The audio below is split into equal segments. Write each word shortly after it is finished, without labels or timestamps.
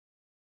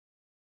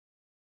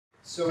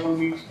So when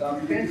we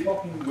began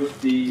talking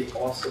with the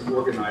awesome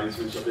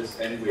organizers of this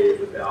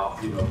N-Wave about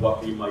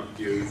what we might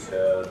do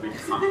to make a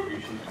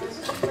contribution to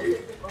this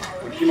N-Wave,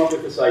 we came up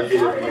with this idea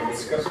that we might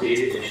discuss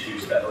data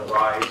issues that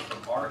arise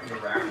from our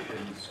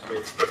interactions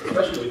with,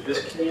 especially with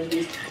this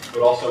community,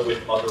 but also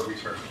with other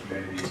research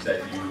communities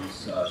that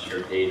use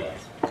shared data.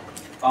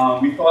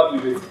 We thought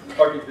we would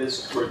target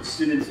this towards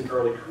students and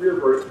early career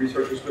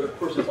researchers, but of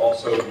course it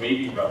also may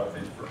be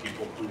relevant for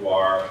people who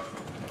are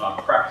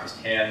practiced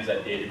hands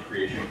at data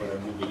creation, but are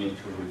moving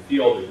into a new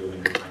field, or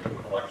doing new kind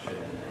of collection,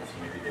 and so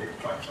maybe they would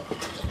find something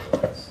useful for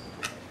this.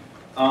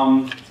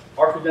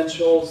 Our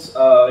credentials,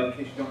 in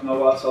case you don't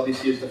know us,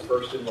 LDC is the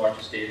first and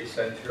largest data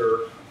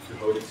center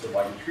devoted to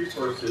language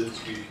resources.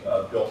 We've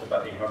built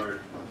about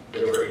over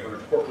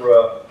 800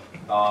 corpora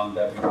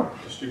that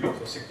we distribute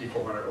to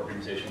 6,400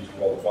 organizations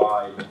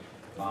worldwide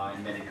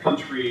in many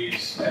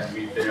countries, and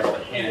we've been able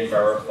to hand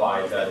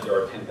verify that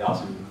there are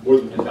more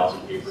than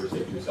 10,000 papers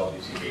that use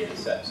LDC data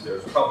sets.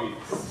 There's probably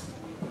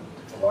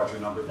a larger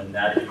number than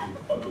that if you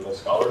do a Google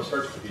Scholar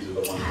search, but these are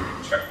the ones we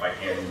can check by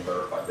hand and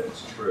verify that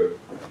it's true.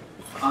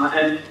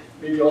 And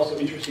maybe also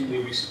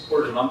interestingly, we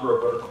support a number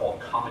of what are called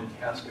common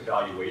task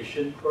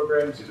evaluation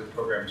programs. These are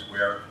programs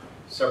where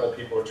several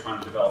people are trying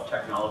to develop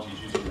technologies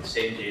using the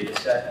same data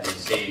set and the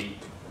same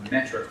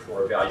metric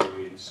for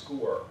evaluating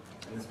score.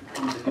 And this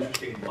becomes an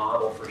interesting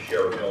model for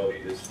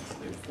shareability. This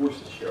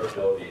enforces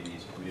shareability in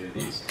these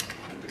communities.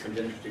 It becomes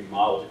an interesting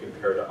model to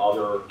compare to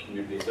other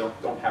communities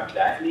that don't have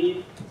that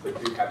need,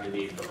 but do have the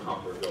need for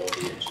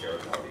comparability and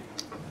shareability.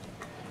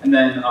 And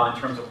then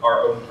in terms of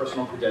our own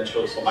personal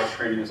credentials, so my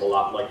training is a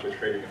lot like the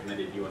training of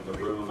many of you in the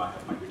room. I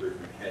have my degree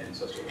from Kent in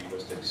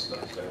sociolinguistics,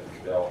 studied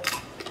at Bill,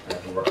 and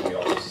I've been working at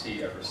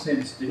LDC ever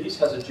since. Denise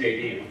has a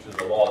JD, which is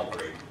a law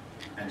degree.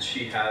 And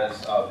she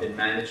has been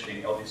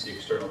managing LDC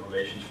external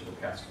relations for the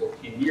past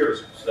 14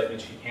 years. So that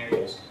means she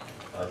handles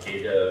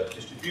data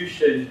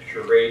distribution,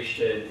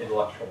 curation,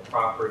 intellectual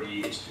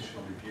property,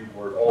 institutional review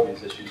board, all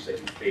these issues that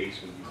you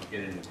face when you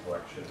begin a new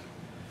collection.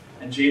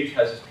 And James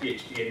has his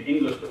PhD in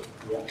English, but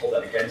we won't hold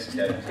that against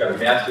him. He's got a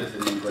master's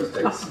in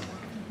linguistics.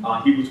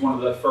 He was one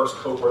of the first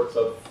cohorts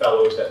of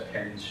fellows at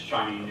Penn's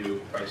shiny new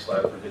Price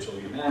Lab for Digital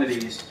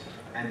Humanities.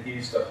 And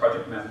he's the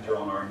project manager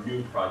on our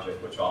new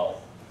project,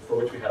 for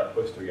which we had a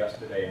poster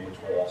yesterday and which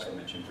we'll also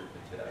mention briefly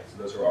today.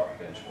 So those are our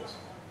credentials.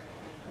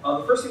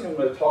 The first thing I'm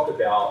going to talk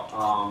about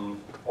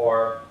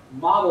are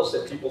models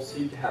that people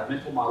seem to have,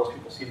 mental models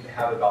people seem to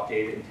have about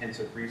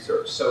data-intensive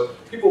research. So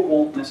people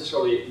won't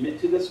necessarily admit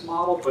to this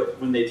model, but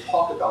when they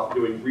talk about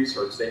doing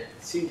research, they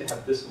seem to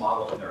have this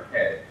model in their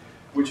head,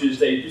 which is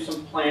they do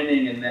some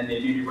planning and then they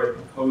maybe write a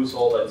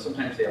proposal, and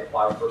sometimes they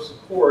apply for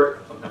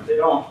support, sometimes they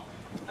don't.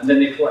 And then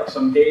they collect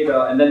some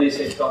data, and then they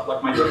say stuff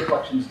like, my data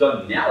collection's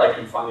done, now I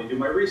can finally do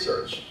my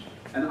research.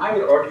 And I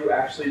would argue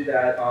actually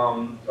that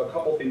a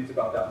couple things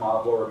about that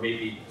model are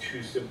maybe too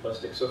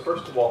simplistic. So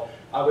first of all,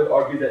 I would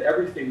argue that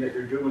everything that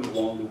you're doing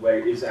along the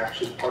way is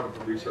actually part of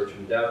the research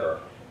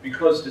endeavor,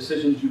 because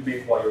decisions you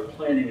make while you're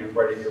planning and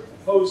writing your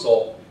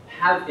proposal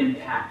have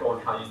impact on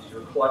how you do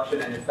your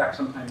collection, and in fact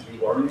sometimes you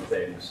learn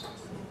things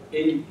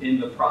in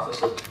the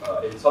process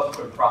of, in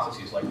subsequent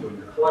processes like doing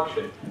your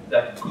collection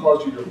that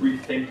cause you to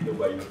rethink the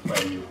way you're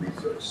planning your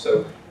research.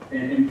 So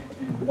in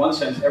one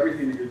sense,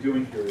 everything that you're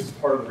doing here is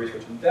part of the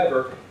research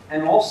endeavor,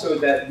 and also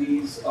that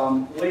these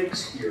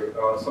links here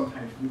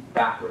sometimes move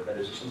backward. That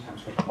is,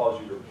 sometimes will cause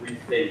you to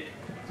rethink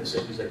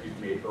decisions that you've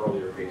made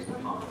earlier based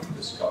upon what you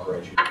discover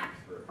as you go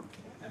through.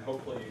 And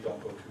hopefully you don't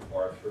go too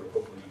far through.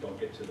 Hopefully you don't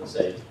get to the,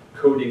 say,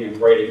 coding and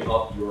writing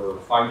up your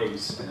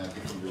findings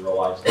before you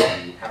realize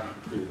that you haven't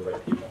recruited the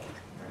right people.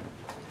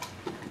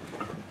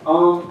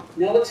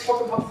 Now let's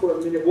talk about for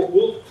a minute,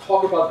 we'll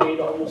talk about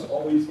data almost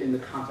always in the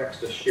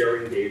context of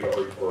sharing data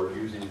or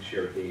using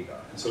shared data.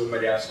 And so we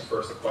might ask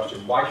first the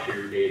question, why share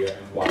your data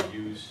and why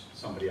use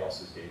somebody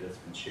else's data that's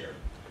been shared?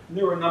 And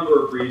there are a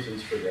number of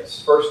reasons for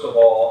this. First of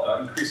all,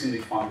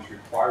 increasingly funds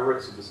require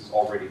it, so this is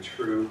already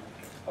true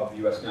of the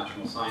U.S.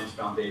 National Science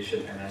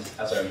Foundation, and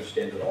as I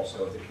understand it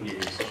also of the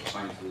Canadian Social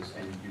Sciences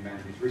and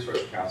Humanities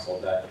Research Council,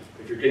 that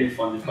if you're getting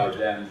funded by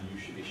them, you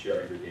should be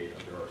sharing your data.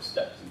 There are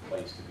steps in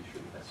place to be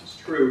sure that this is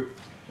true.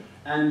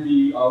 And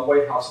the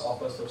White House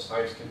Office of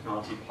Science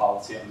Technology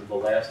Policy under the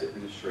last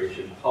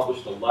administration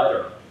published a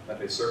letter that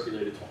they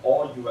circulated to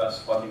all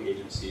U.S. funding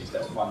agencies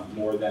that fund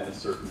more than a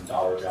certain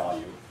dollar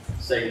value,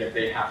 saying that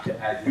they have to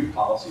add new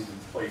policies in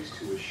place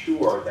to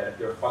assure that if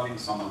they're funding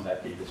someone,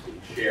 that data is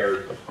being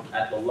shared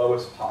at the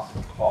lowest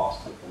possible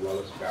cost with the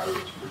lowest barrier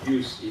to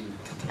produce, even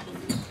for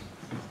commercial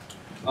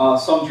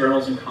use. Some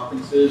journals and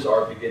conferences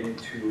are beginning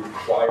to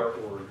require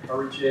or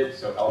encourage it.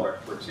 So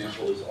LREC, for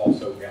example, is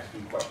also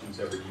asking questions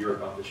every year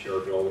about the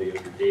shareability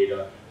of your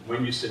data.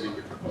 When you submit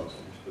your proposal,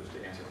 you're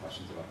supposed to answer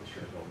questions about the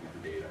shareability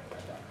of your data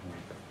at that point.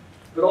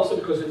 But also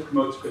because it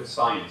promotes good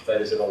science.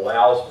 That is, it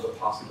allows for the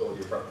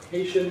possibility of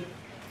replication.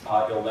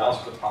 It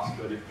allows for the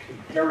possibility of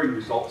comparing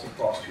results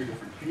across two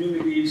different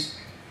communities.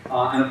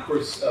 And of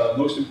course,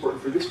 most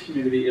important for this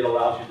community, it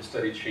allows you to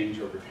study change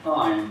over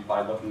time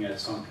by looking at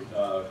some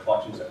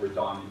collections that were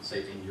done,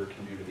 say, in your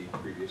community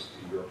previous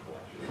to your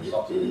collection, or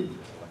subsequent to your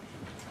collection.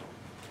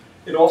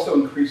 It also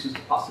increases the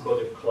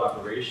possibility of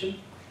collaboration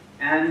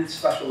and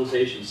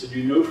specialization. So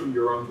you know from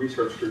your own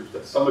research groups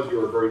that some of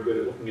you are very good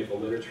at looking at the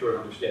literature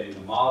and understanding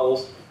the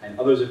models, and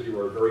others of you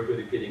are very good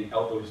at getting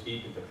elbows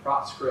deep into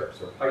prot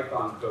scripts or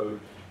Python code.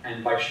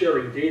 And by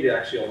sharing data, it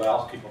actually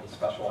allows people to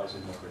specialize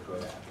in what they're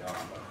good at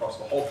across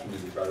the whole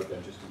community rather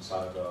than just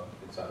inside of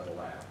a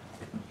lab.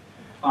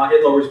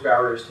 It lowers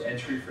barriers to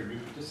entry for new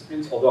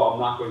participants, although I'm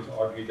not going to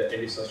argue that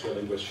any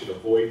sociolinguist should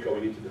avoid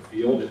going into the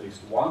field at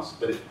least once,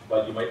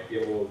 but you might be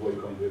able to avoid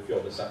going to the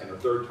field a second or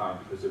third time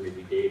because there may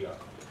be data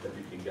that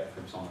you can get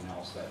from someone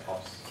else that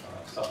helps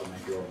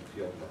supplement your own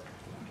field work.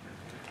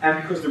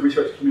 And because the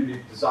research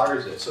community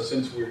desires it. So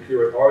since we're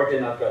here at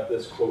Oregon, I've got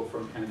this quote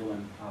from Kendall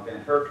and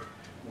Van Herk,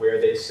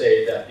 where they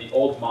say that the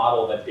old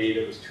model that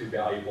data was too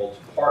valuable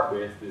to part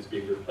with is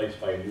being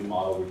replaced by a new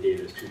model where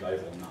data is too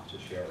valuable not to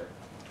share it.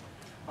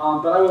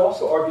 But I would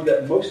also argue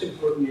that most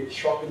importantly, it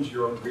sharpens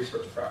your own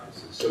research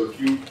practices. So if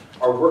you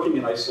are working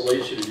in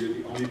isolation and you're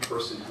the only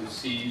person who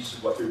sees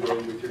what you're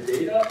doing with your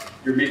data,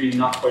 you're maybe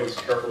not quite as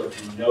careful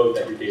if you know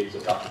that your data is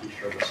about to be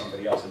shared with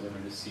somebody else and they're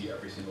going to see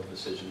every single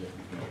decision that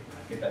you make.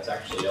 I think that's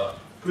actually a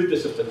good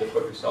discipline to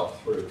put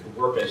yourself through, to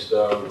work as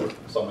though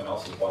someone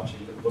else is watching,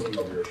 looking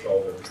over your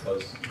shoulder,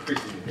 because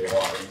increasingly they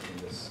are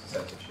in this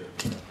sense of shared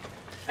data.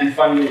 And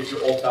finally, if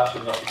you're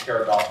old-fashioned enough to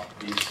care about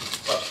these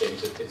such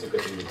things, it's a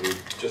good thing to do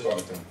just on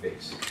its own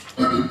face.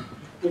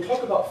 We'll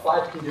talk about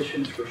 5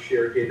 conditions for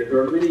shared data.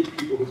 There are many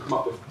people who come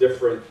up with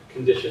different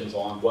conditions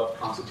on what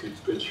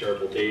constitutes good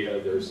shareable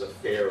data. There's the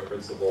FAIR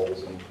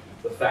principles and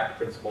the FACT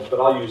principles, but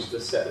I'll use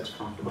this set that's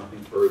come from, I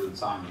think, Bird and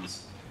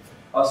Simons.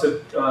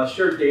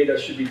 Shared data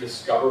should be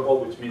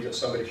discoverable, which means that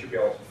somebody should be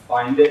able to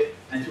find it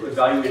and to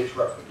evaluate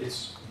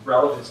its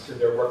relevance to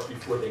their work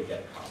before they get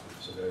a copy.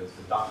 So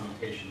the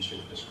documentation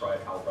should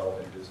describe how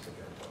relevant it is to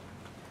their work.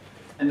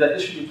 And that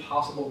this should be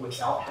possible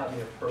without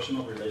having a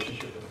personal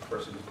relationship with the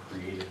person who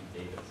created the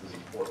data. This is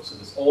important. So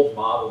this old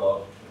model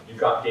of you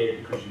got data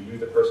because you knew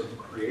the person who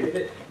created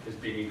it is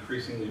being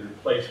increasingly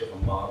replaced with a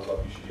model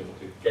of you should be able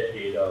to get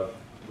data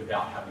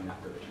without having that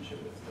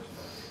relationship with the person.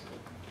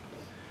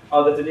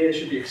 That the data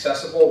should be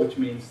accessible, which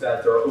means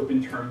that there are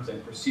open terms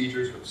and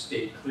procedures which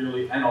state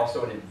clearly and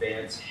also in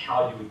advance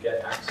how you would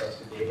get access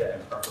to data,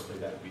 and preferably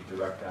that would be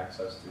direct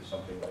access through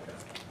something like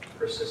a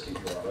persistent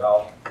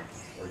URL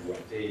or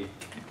UID.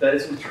 That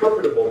it's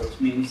interpretable, which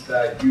means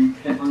that you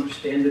can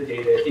understand the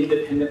data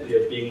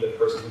independently of being the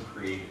person who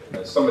created it.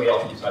 That somebody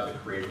else besides the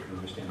creator can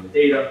understand the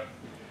data.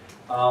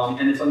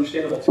 And it's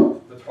understandable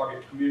to the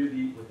target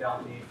community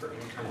without need for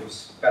any kind of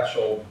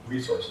special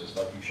resources.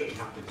 Like you shouldn't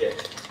have to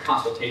get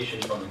consultation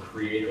from the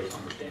creator to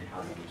understand how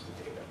to use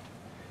the data.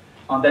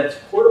 That it's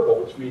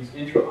portable, which means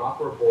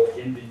interoperable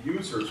in the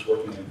user's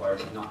working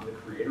environment, not in the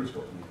creator's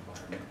working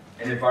environment.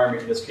 An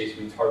environment in this case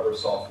means hardware,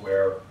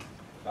 software,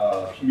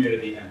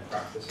 community, and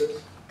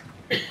practices.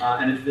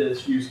 And it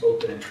is use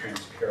open and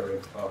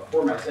transparent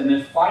formats. And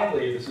then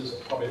finally, this is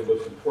probably the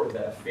most important,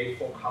 that a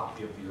faithful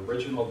copy of the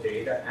original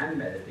data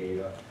and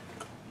metadata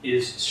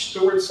is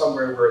stored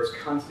somewhere where it's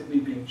constantly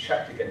being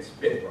checked against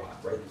bit rot,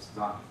 right? It's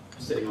not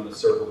sitting on the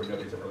server where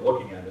nobody's ever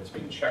looking at it. It's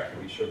being checked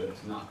to be sure that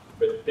it's not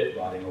bit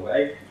rotting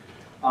away.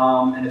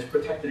 And it's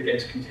protected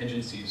against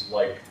contingencies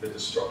like the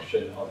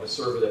destruction of the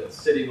server that it's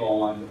sitting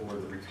on, or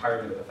the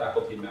retirement of a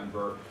faculty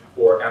member,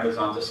 or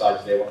Amazon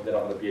decides they don't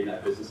want to be in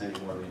that business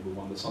anymore and they move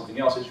on to something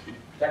else. It should be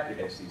protected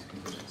against these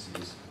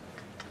contingencies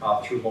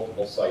through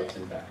multiple sites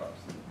and backups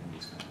and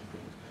these kinds of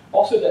things.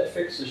 Also, that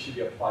fixes should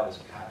be applied as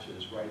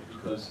patches, right?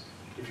 Because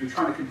if you're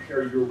trying to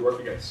compare your work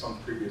against some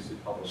previously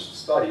published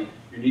study,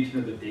 you need to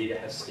know the data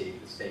has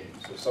stayed the same.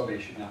 So somebody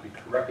should not be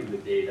correcting the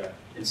data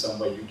in some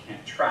way you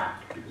can't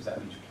track, because that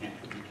means you can't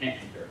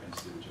compare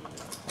against the original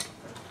data.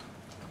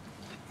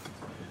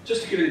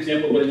 Just to give an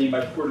example of what I mean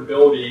by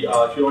portability,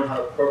 if you learn how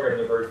to program,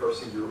 the very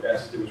first thing you're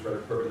asked to do is write a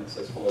program that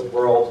says hello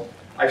world.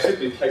 I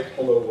simply typed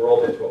hello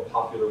world into a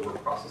popular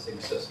word processing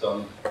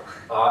system,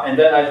 and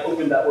then I've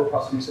opened that word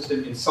processing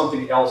system in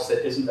something else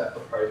that isn't that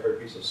proprietary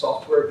piece of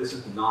software. This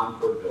is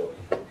non-portability.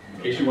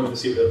 In case you wanted to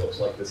see what it looks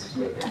like, this is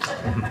what it looks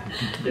like.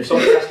 If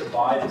somebody has to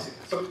buy this,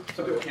 some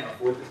people can't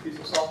afford this piece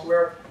of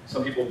software.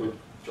 Some people would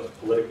just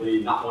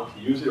politically not want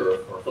to use it, or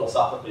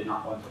philosophically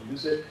not want to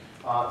use it.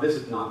 This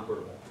is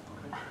non-portable.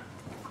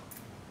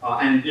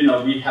 And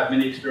we have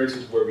many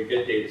experiences where we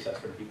get data sets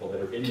from people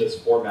that are in this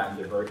format, and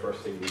the very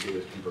first thing we do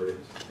is convert it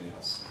into something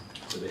else,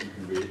 so that you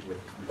can read it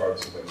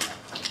regardless of what you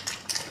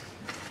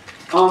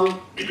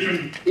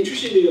have.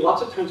 Interestingly,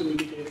 lots of times when we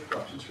get data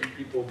collections from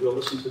people, we'll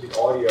listen to the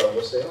audio and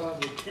we'll say, oh,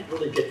 we can't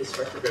really get the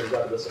spectrograms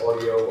out of this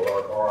audio,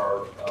 or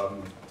our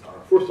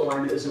forced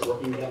alignment isn't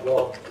working that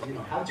well.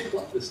 How did you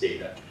collect this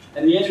data?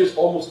 And the answer is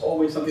almost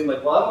always something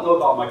like, well, I don't know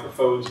about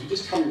microphones. You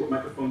just tell me what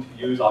microphone to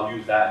use, I'll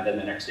use that, and then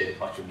the next data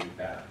collection will use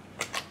that.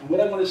 And what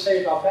I want to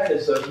say about that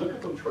is that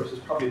microphone choice is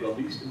probably the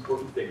least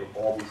important thing of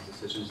all these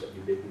decisions that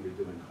you make when you're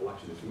doing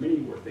collection. There's many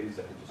more things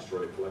that can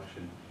destroy a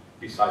collection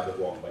besides the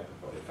wrong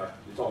microphone. In fact,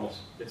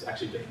 it's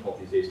actually difficult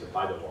these days to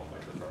buy the wrong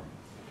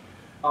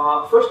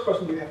microphone. First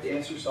question you have to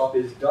answer yourself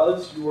is,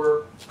 does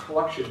your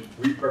collection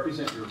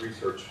represent your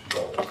research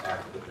goals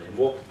accurately? And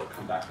we'll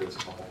come back to this a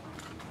couple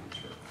times in the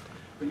future.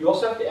 But you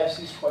also have to ask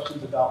these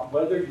questions about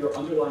whether your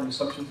underlying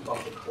assumptions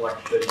about the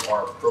collection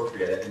are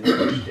appropriate and you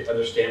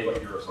understand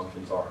what your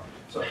assumptions are.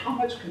 So how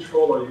much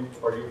control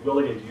are you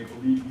willing and do you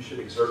believe you should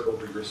exert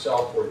over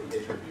yourself or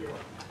the interviewer?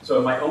 So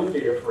in my own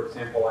data, for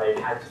example, I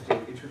had to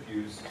do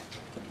interviews,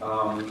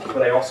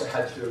 but I also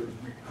had to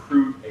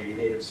recruit a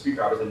native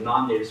speaker. I was a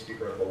non-native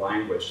speaker of the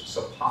language,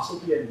 so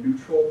possibly a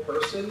neutral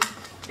person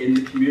in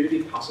the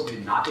community, possibly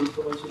not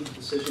influencing the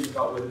decision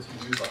about whether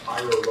to use a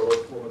higher or lower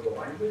form of the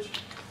language.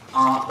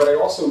 But I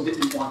also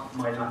didn't want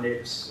my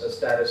non-native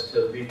status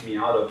to leave me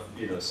out of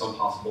some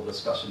possible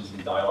discussions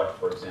in dialect,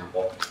 for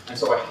example. And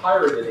so I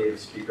hired a native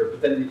speaker,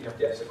 but then you have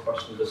to ask the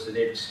question, does the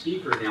native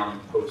speaker now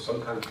impose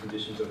some kind of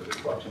conditions over the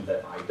collection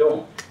that I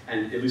don't?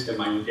 And at least in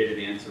my own data,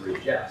 the answer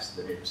is yes.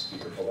 The native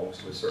speaker belongs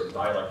to a certain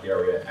dialect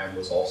area and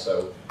was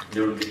also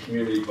known in the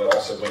community, but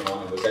also went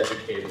on and was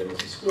educated and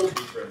was a school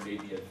teacher, and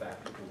maybe, in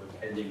fact, people were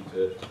tending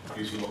to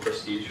use more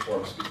prestige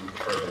forms speaking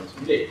to her than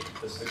to me.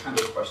 This is the kind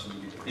of question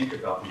you need to think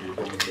about when you're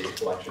doing data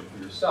collection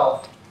for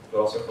yourself, but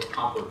also for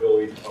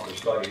comparability to other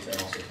studies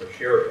and also for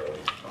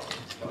shareability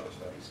to other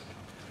studies.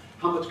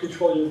 How much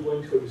control are you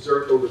willing to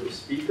exert over the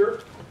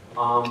speaker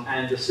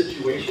and the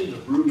situation, the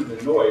room, and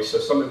the noise? So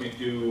some of you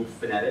do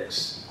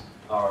phonetics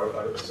or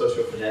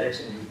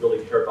sociophonetics, and you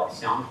really care about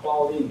sound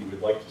quality, and you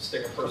would like to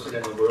stick a person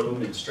in a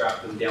room and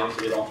strap them down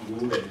so they don't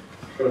move and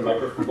put a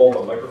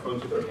microphone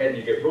to their head, and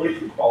you get really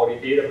good quality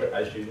data, but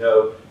as you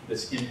know,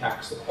 this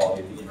impacts the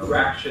quality of the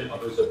interaction.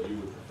 Others of you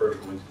would prefer to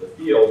go into the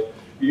field.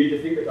 You need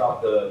to think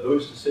about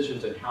those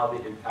decisions and how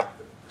they impact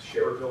the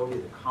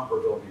shareability, the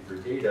comparability of your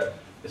data,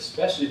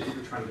 especially if what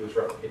you're trying to do is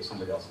replicate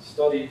somebody else's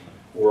study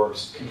or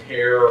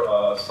compare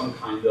some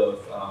kind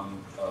of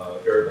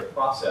variable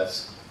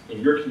process in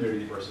your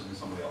community versus in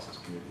somebody else's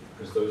community,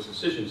 because those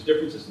decisions,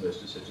 differences in those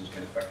decisions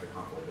can affect the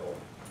comparability.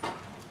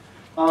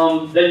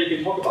 Then you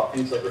can talk about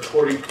things like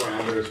recording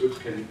parameters, which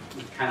can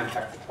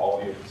impact the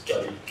quality of the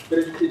study. But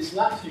it's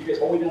not until you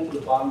get all the way down to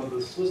the bottom of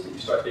this list that you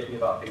start thinking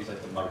about things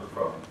like the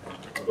microphone.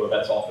 Although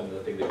that's often the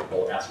thing that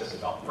people ask us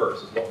about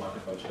first, is what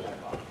microphone should I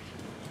buy?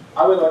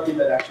 I would argue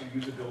that actually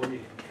usability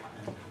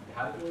and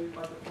compatibility of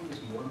microphone is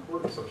more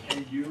important. So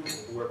can you,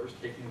 or whoever's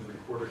taking the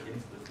recorder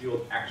into the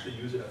field, actually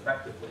use it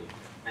effectively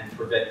and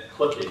prevent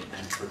clipping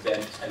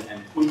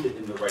and point it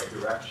in the right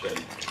direction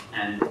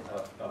and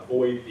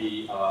avoid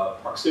the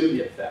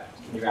proximity effect?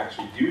 Can you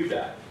actually do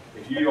that?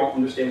 If you don't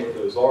understand what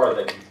those are,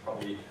 then you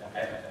probably,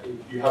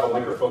 if you have a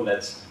microphone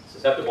that's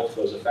susceptible to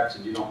those effects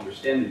and you don't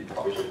understand them, you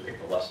probably should have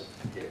picked a less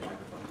sophisticated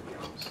microphone, to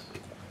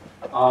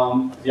be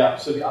honest. Yeah,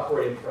 so the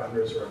operating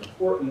parameters are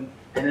important.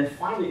 And then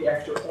finally,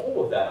 after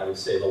all of that, I would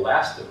say the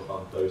last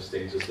of those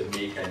things is the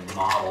make and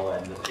model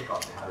and the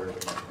pickup pattern of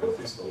the microphone.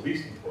 It's the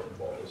least important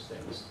of all those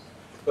things.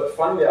 But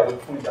finally, I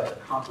would point out the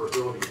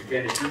comparability.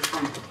 Again, if you're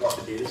trying to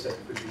plot a data set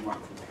because you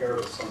want to compare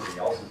with somebody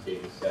else's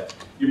data set,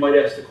 you might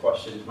ask the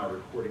question, is my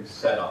recording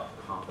setup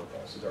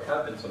comparable? So there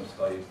have been some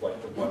studies,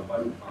 like the one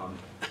by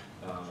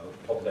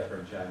Paul Decker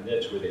and Jan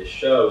Nitsch, where they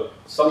show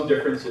some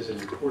differences in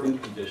recording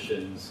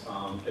conditions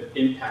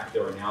impact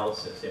their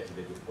analysis after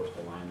they do forced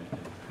alignment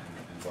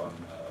and run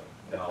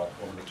valve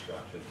form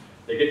extraction.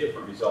 They get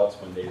different results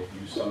when they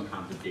use some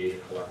kinds of data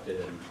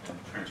collected and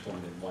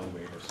transformed in one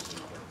way versus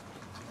another.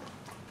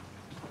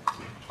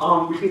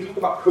 We can talk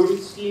about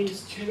coding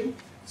schemes too.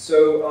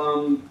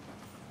 So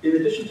in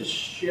addition to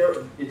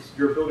it's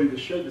your ability to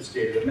share this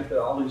data, the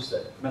methodology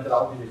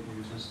that you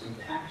use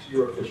impacts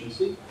your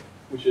efficiency,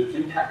 which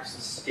impacts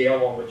the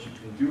scale on which you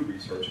can do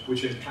research,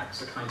 which impacts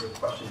the kinds of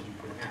questions you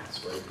can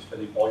ask, right? If you're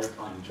spending all your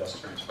time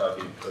just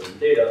transcribing and coding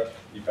data,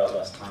 you've got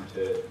less time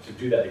to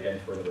do that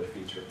again for another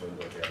feature, for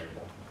another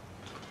variable.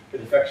 It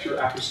affects your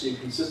accuracy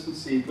and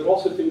consistency, but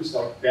also things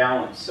like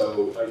balance.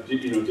 So,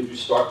 did you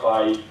start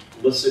by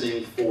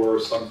listening for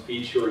some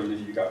feature and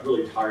then you got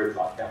really tired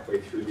about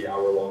halfway through the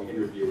hour-long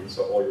interview, and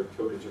so all your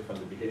tokens are from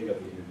the beginning of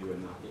the interview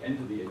and not the end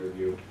of the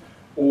interview?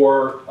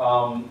 Or,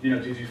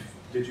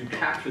 did you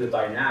capture the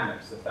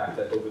dynamics, the fact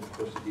that over the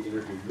course of the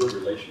interview, your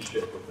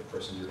relationship with the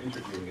person you're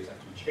interviewing is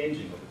actually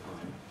changing over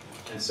time?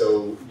 And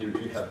so, do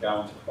you have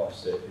balance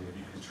across it, and have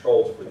you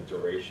controlled for the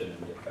duration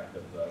and the effect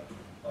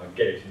of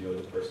getting to know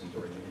the person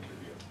during the interview?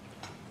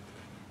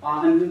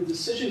 And the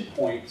decision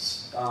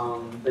points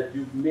that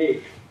you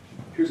make,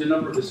 here's a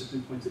number of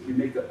decision points that you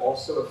make that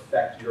also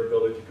affect your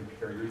ability to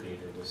compare your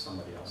data with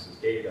somebody else's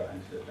data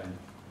and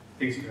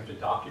things you have to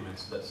document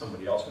so that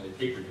somebody else, when they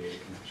take your data,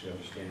 can actually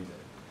understand it.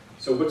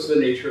 So what's the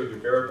nature of your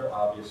variable,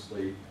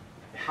 obviously?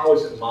 How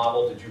is it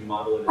modeled? Did you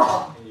model it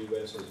as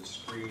continuous or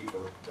discrete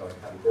or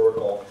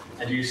categorical?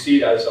 And do you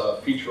see it as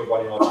a feature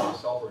running all by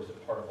itself, or is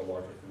it part of a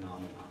larger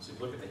phenomenon? So if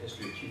you look at the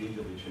history of TD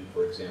deletion,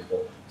 for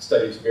example,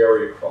 studies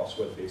vary across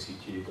whether they see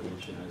TD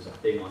deletion as a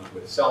thing unto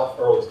itself,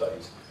 early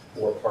studies,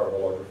 or part of a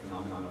larger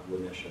phenomenon of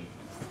remission.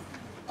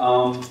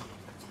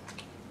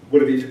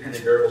 What are the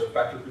independent variables or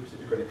factor groups that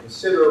you're going to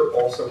consider?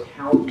 Also,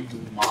 how do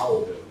you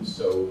model those?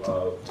 So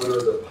what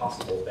are the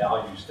possible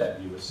values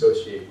that you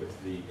associate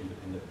with the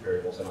independent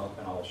variables? And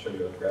I'll show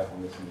you a graph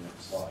on this in the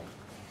next slide.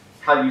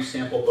 How do you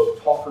sample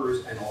both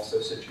talkers and also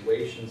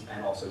situations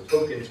and also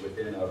tokens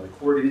within a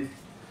recording?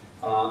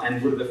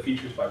 And what are the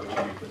features by which you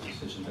make those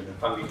decisions? And then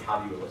finally,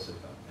 how do you elicit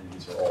them? And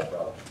these are all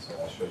relevant, so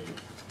I'll show you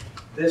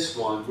this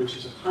one, which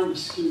is a kind of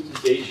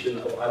schematization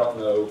of, I don't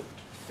know,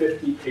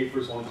 50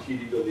 papers on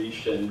TD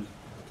deletion,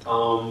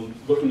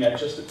 looking at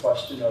just the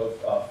question of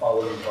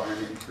following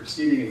environment and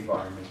preceding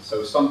environment.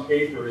 So some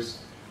papers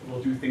will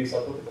do things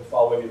like look at the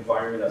following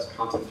environment as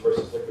consonants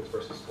versus liquids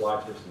versus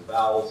glides versus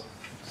vowels.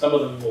 Some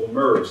of them will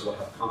merge. They'll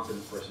have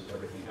consonants versus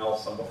everything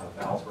else. Some will have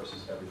vowels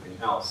versus everything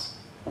else.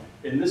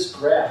 In this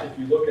graph, if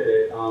you look at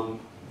it,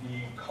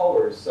 the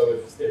colors, so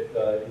if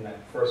in that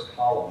first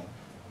column,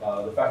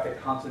 the fact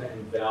that consonant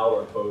and vowel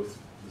are both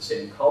the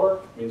same color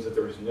means that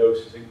there is no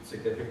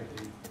significant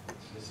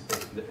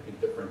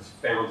difference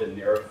found in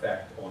their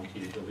effect on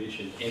TD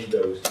deletion in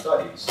those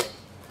studies.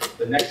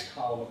 The next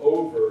column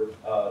over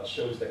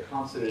shows that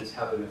consonants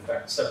have an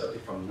effect separately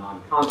from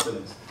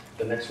non-consonants.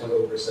 The next one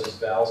over says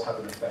vowels have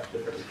an effect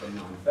differently from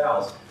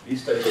non-vowels.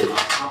 These studies are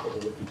not comparable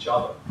with each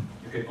other.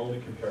 You can only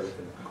compare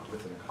within a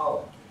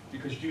column.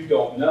 Because you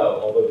don't know,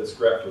 although this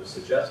graph would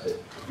suggest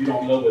it, you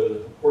don't know whether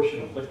the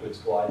proportion of liquids,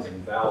 glides,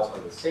 and vowels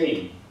are the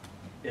same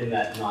in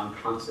that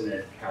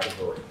non-consonant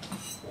category,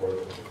 or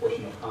the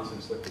proportion of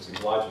consonants, liquids, and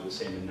glides are the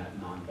same in that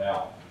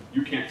non-vowel.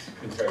 You can't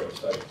compare those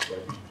studies,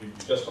 right? You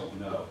just don't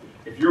know.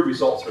 If your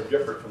results are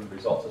different from the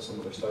results of some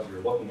other study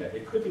you're looking at,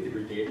 it could be that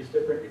your data is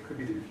different, it could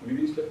be that your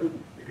community is different,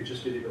 it could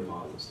just be that your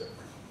model is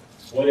different.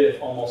 What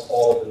if almost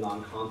all of the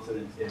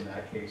non-consonants in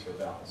that case are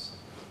vowels?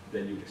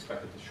 Then you'd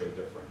expect it to show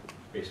different,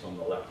 based on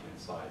the left-hand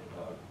side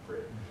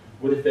grid.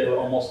 What if they were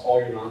almost all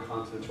your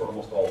non-consonants or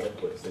almost all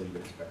liquids? Then you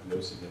would expect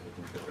no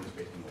significant difference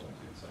based on the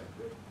left-hand side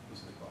grid.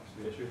 These are the crux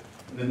of the issue.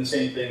 And then the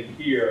same thing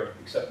here,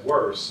 except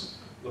worse,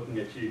 looking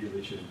at TD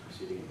deletion and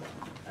preceding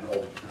environment, and all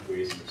the different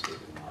ways in which they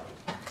can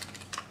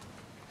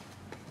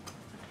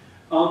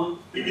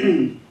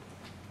model.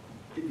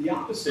 The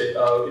opposite,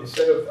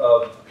 instead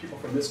of people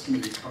from this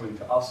community coming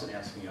to us and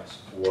asking us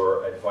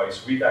for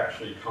advice, we've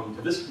actually come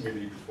to this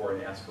community before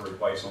and asked for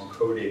advice on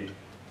coding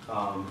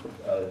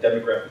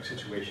demographic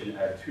situation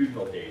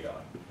attitudinal data.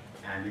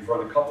 And we've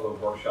run a couple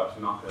of workshops.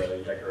 Malka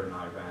Yeager and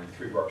I ran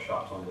 3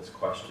 workshops on this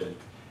question.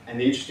 And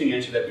the interesting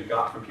answer that we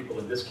got from people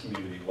in this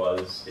community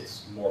was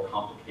it's more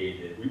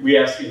complicated. We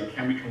asked,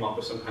 can we come up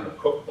with some kind of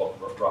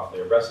cookbook, roughly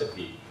a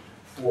recipe,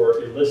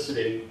 for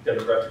eliciting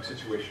demographic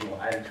situational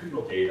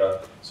attitudinal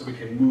data so we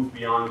can move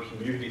beyond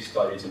community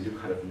studies and do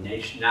kind of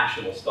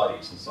national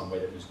studies in some way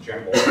that was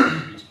general to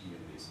these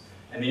communities.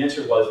 And the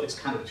answer was it's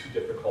kind of too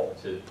difficult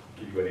to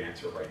give you an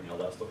answer right now.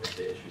 Let's look at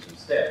the issues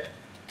instead.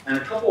 And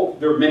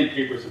there are many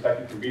papers, in fact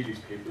you can read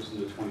these papers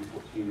in the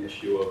 2014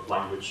 issue of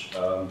Language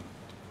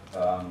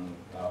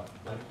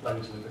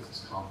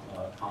Linguistics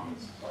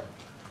Commons.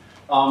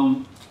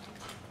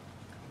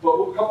 But a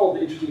couple of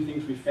the interesting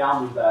things we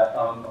found was that,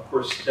 of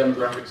course,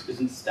 demographics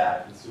isn't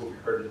static. This is what we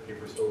heard in the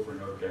papers over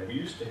and over again. We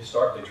used to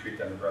historically treat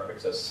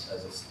demographics as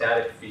a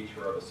static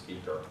feature of a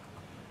speaker.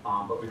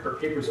 But we heard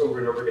papers over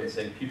and over again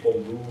saying people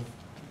move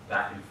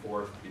back and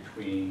forth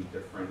between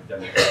different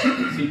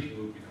demographics, seem to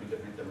move between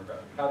different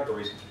demographic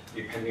categories,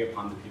 depending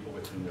upon the people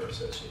with whom they're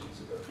associated.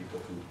 So there are people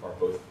who are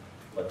both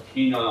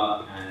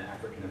Latina and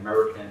African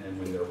American, and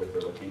when they're with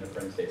their Latina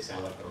friends, they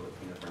sound like their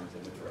Latina friends,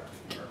 and with their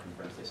African American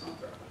friends, they sound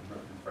like their African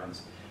American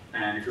friends.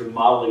 And if you're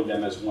modeling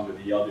them as one or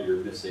the other, you're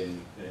missing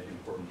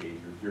important data.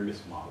 You're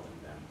mismodeling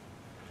them.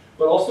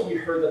 But also, we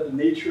heard that the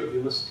nature of the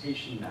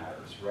elicitation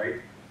matters,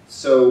 right?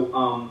 So,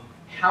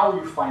 how are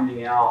you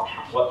finding out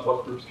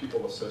what groups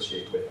people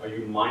associate with? Are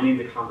you mining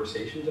the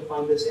conversation to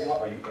find this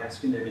out? Are you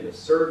asking them in a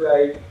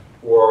survey?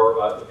 Or,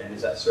 and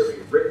is that survey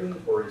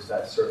written, or is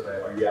that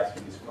survey, are you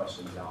asking these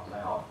questions out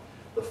loud?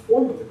 The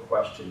form of the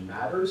question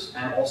matters,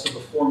 and also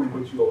the form in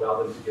which you allow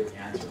them to give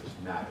answers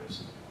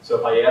matters. So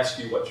if I ask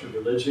you what's your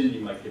religion, you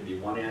might give me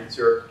one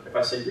answer. If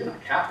I say, you're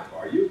not Catholic,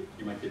 are you?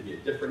 You might give me a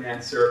different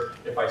answer.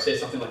 If I say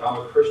something like,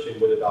 I'm a Christian,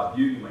 what about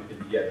you? You might give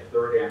me yet a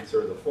third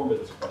answer. The form of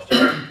this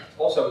question.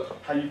 Also,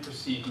 how you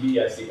perceive me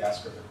as the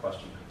asker of the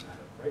question could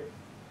matter, right?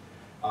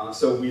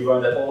 So we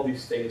learned that all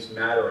these things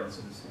matter, and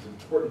so it's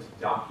important to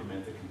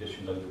document the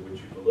conditions under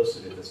which you've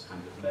elicited this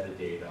kind of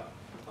metadata,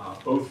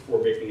 both for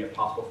making it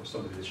possible for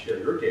somebody to share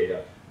your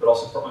data, but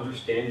also for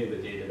understanding the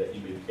data that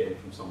you may be getting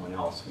from someone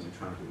else when you're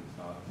trying to do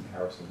a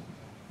comparison.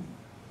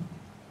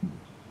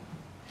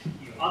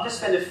 I'll just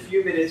spend a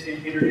few minutes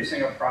in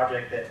introducing a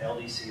project that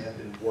LDC has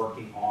been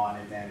working on,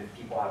 and then if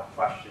people have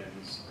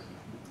questions,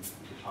 we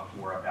can talk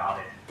more about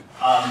it.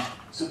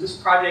 So this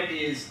project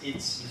is, you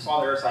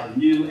saw there is a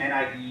new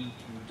NIE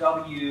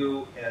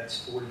W,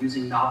 it's for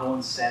using novel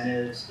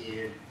incentives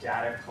in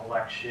data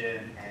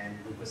collection and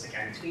linguistic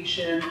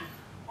annotation.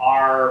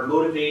 Our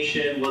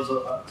motivation was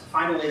to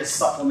find a way to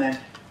supplement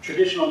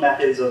traditional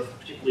methods of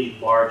particularly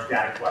large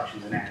data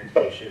collections and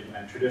annotation.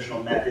 And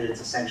traditional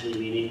methods essentially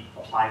meaning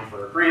applying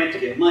for a grant to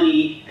get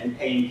money and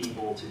paying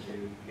people to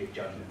make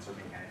judgments or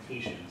make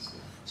annotations.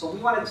 So we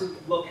wanted to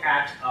look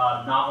at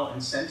novel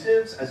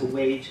incentives as a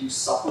way to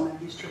supplement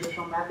these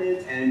traditional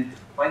methods. And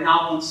by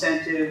novel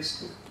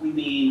incentives, we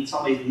mean in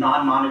some ways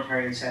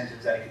non-monetary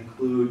incentives that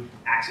include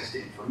access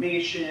to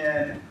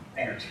information,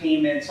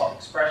 entertainment,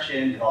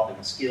 self-expression, developing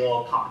a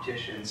skill,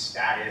 competition,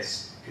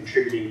 status,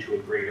 contributing to a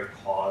greater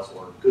cause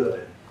or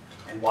good.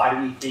 And why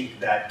do we think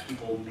that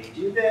people may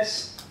do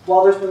this?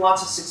 Well, there's been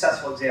lots of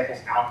successful examples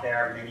out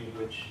there, many of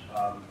which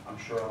I'm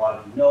sure a lot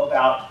of you know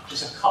about.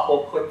 Just a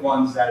couple quick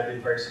ones that have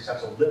been very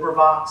successful.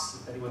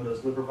 LibriVox, if anyone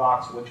knows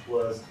LibriVox, which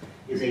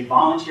is a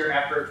volunteer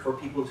effort for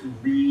people to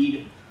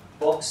read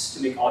books,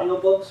 to make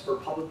audiobooks for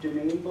public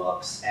domain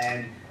books.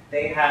 And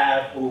they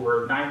have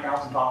over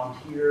 9,000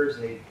 volunteers.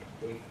 They've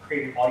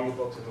created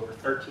audiobooks of over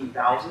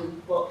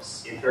 13,000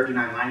 books in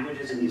 39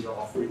 languages, and these are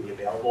all freely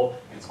available.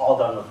 And it's all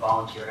done with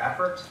volunteer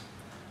effort.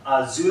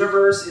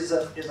 Zooniverse is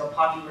a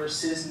popular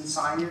citizen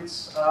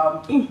science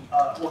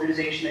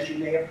organization that you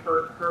may have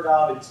heard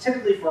of. It's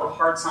typically for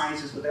hard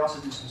sciences, but they also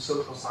do some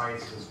social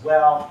sciences as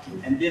well.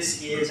 And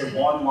this is an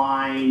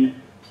online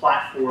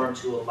platform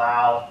to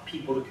allow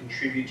people to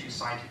contribute to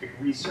scientific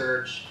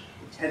research.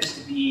 It tends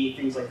to be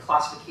things like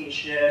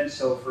classification.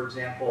 So for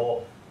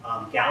example,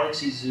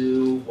 Galaxy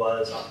Zoo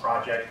was a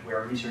project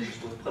where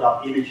researchers would put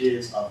up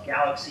images of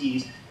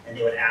galaxies, and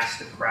they would ask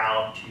the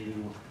crowd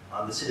to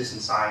the citizen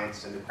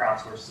science and the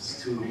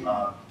crowdsources to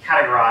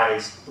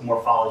categorize the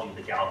morphology of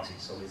the galaxy.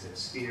 So is it a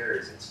sphere,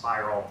 is it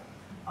spiral?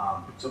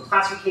 So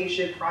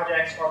classification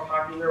projects are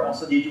popular.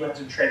 Also, they do have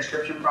some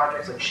transcription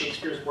projects like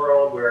Shakespeare's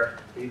World, where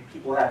they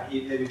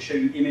would show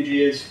you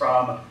images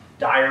from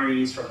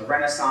diaries from the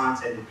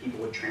Renaissance, and the people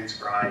would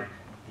transcribe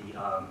the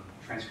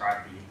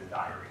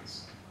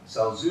diaries.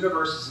 So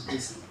Zooniverse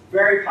is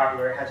very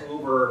popular. It has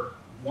over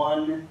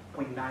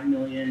 1.9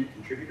 million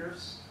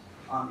contributors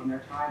in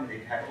their time.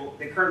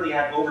 They currently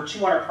have over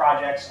 200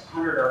 projects,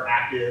 100 are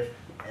active,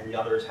 and the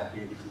others have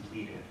been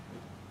completed.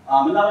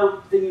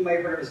 Another thing you might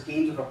have heard of is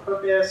games with a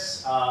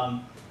purpose.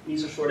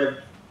 These are sort of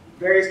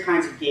various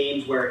kinds of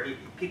games where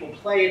people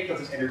play it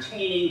because it's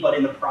entertaining, but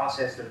in the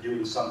process they're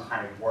doing some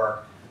kind of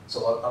work.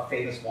 So a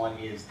famous one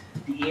is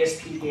the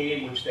ESP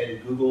game, which then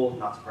Google,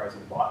 not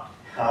surprisingly, bought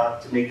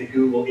to make the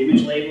Google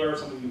image labeler.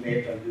 Some of you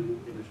may have done Google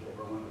image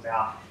labeler when it was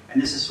out.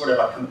 And this is sort of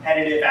a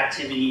competitive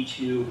activity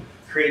to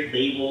create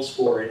labels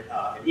for an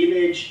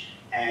image,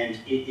 and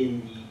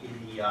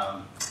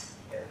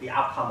the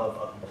outcome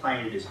of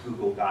playing it is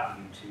Google got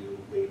you to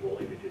label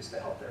images to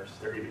help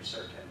their image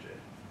search engine.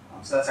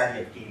 So that's the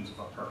idea of games with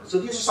a purpose. So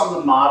these are some of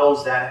the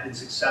models that have been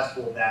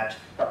successful that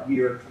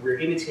we're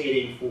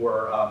imitating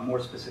for more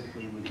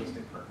specifically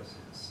linguistic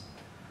purposes.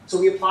 So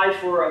we applied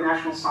for a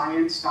National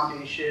Science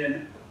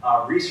Foundation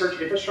research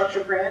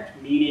infrastructure grant,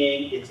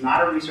 meaning it's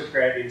not a research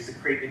grant, it's to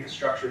create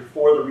infrastructure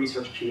for the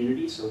research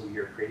community, so we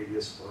are creating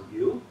this for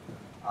you.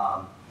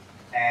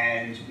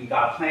 And we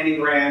got a planning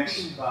grant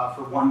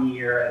for 1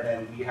 year, and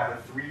then we have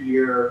a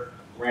 3-year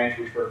grant,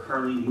 which we're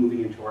currently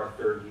moving into our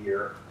 3rd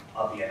year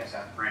of the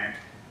NSF grant.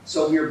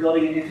 So we are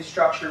building an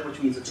infrastructure, which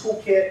means a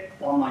toolkit,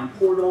 online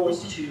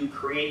portals to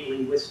create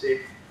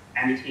linguistic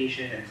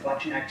annotation and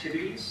collection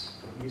activities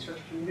for the research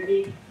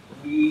community.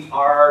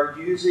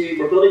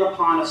 We're building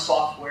upon a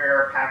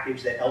software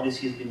package that LDC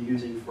has been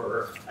using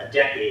for a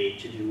decade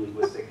to do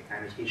linguistic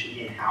annotation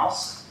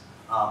in-house.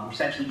 We're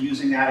essentially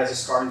using that as a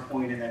starting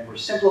point, and then we're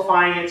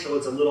simplifying it so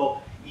it's a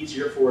little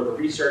easier for the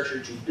researcher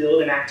to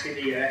build an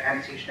activity, an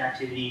annotation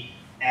activity,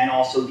 and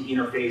also the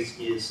interface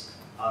is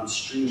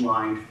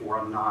streamlined for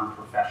a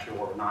non-professional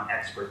or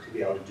non-expert to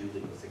be able to do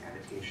linguistic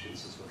annotation,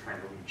 since we're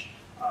trying to reach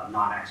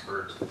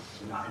non-experts,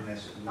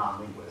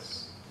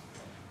 non-linguists.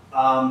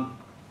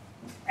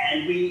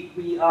 And we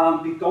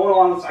going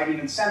along with this idea of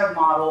incentive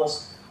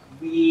models,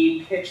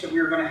 we pitched that we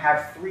were going to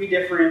have three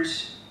different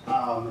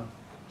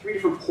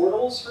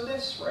portals for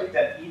this, right?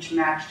 That each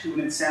match to an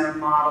incentive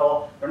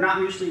model. They're not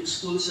mutually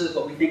exclusive,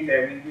 but we think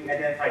that we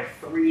identified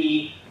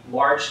 3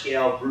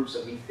 large-scale groups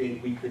that we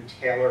think we could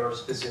tailor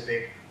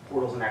specific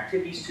portals and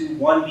activities to.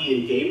 One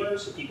being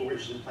gamers, so people who are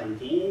interested in playing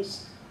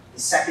games. The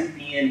second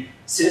being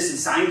citizen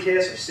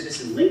scientists or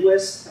citizen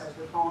linguists, as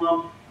we're calling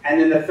them. And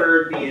then the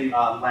third being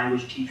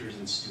language teachers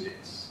and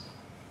students.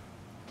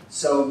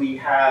 So we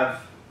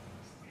have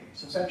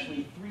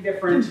essentially three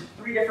different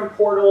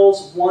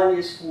portals. One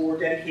is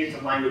dedicated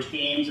to language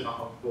games, and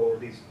I'll go over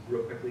these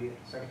real quickly in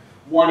a second.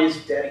 One is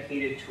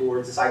dedicated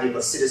towards this idea of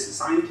a citizen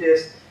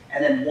scientist,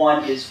 and then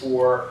one is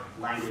for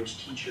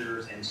language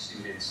teachers and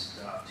students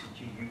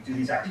to do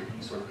these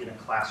activities sort of in a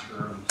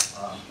classroom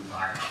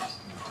environment.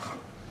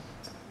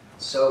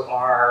 So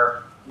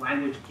our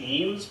language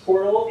games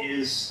portal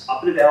is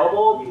up and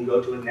available. You can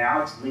go to it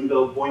now. It's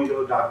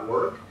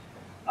lingoboingo.org.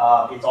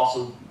 It's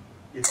also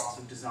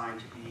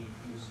designed to be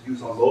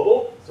used on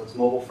mobile, so it's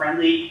mobile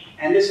friendly.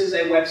 And this is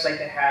a website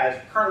that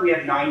has, currently we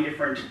have 9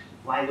 different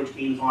language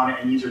games on it,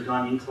 and these are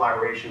done in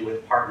collaboration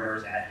with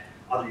partners at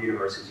other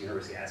universities,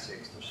 University of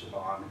Essex, the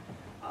Sorbonne.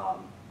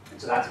 And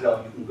so that's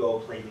available. You can go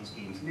play those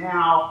games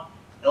now.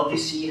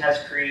 LDC has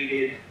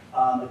created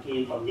a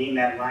game called Name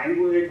That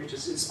Language, which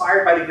is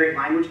inspired by the Great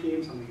Language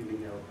Game. Some of you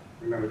may know,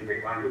 remember the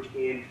Great Language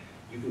Game.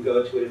 You can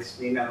go to it, it's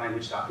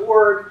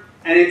namethatlanguage.org,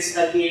 and it's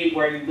a game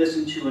where you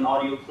listen to an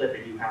audio clip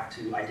and you have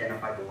to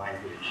identify the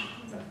language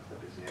that the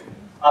clip is in.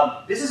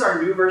 This is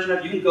our new version of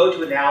it. You can go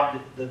to it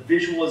now. The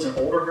visual is an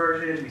older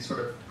version. We sort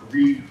of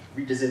redid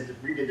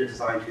the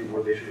design to be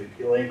more visually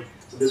appealing.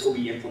 So this will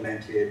be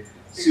implemented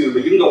soon,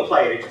 but you can go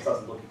play it. It just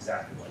doesn't look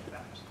exactly like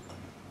that.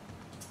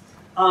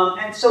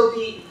 And so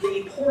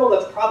the portal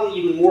that's probably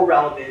even more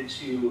relevant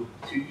to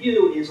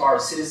you is our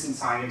citizen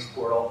science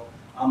portal.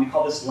 We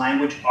call this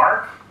Language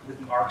ARC, with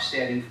the ARC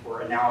standing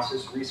for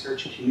Analysis,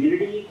 Research,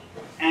 Community.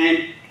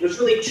 And there's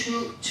really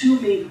two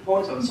main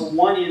components of it. So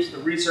one is the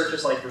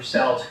researchers like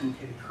yourselves who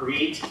can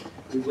create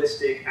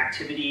linguistic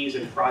activities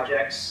and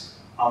projects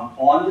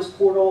on this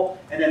portal.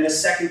 And then the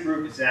second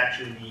group is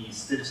actually the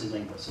citizen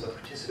linguists, so the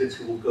participants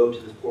who will go to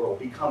this portal,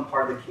 become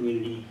part of the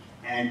community,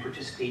 and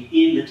participate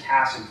in the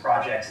tasks and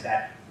projects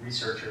that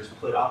researchers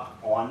put up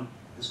on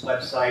this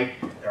website.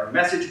 There are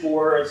message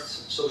boards,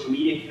 social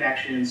media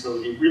connections,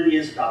 so it really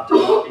is about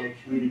developing a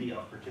community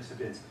of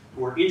participants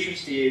who are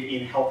interested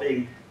in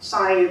helping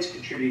science,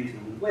 contributing to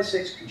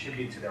linguistics,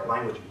 contributing to their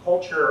language and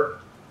culture.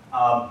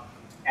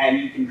 And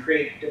you can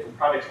create different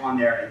projects on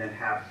there and then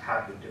have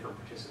the different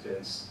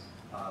participants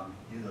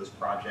do those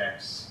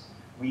projects.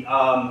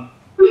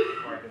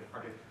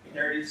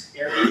 There is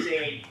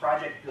a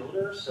project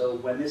builder, so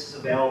when this is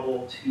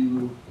available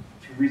to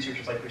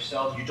researchers like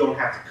yourselves, you don't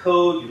have to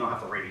code, you don't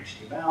have to write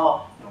HTML, you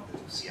don't have to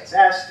do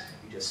CSS,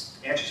 you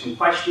just answer some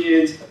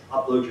questions,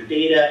 upload your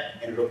data,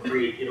 and it'll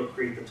create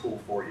the tool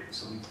for you.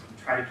 So we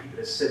try to keep it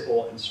as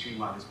simple and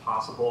streamlined as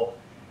possible.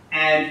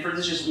 And for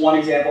this is just one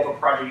example of a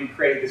project you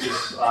create. This is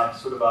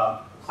sort of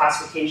a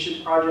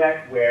classification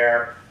project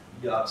where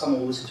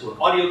someone will listen to an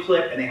audio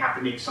clip and they have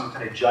to make some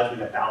kind of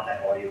judgment about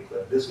that audio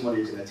clip. This one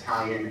is an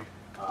Italian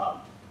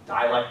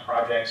dialect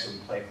project, so we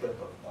play a clip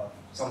of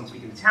someone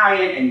speaking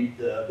Italian, and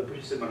the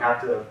participant would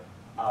have to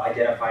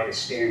identify it as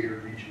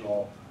standard,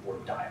 regional, or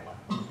dialect.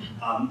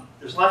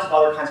 There's lots of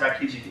other kinds of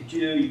activities you could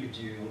do. You could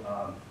do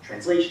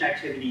translation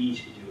activities,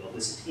 you could do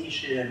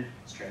elicitation,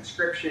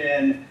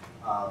 transcription,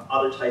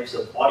 other types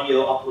of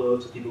audio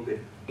uploads, so people could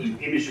do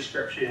image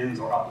descriptions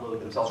or upload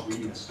themselves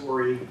reading a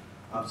story.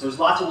 So there's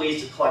lots of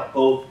ways to collect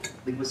both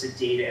linguistic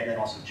data and then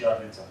also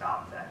judgments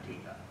about that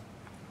data.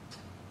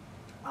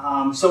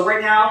 So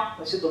right now,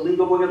 like I said, the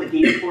Lingo Boiler, the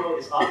game portal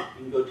is up.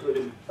 You can go to it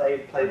and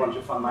play a bunch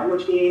of fun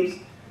language games.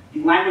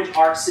 The Language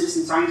ARC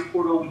Citizen Science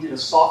portal, we did a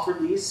soft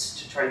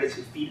release to try to get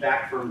some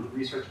feedback from the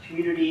research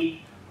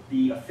community.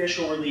 The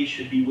official release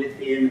should be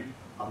within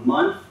a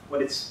month.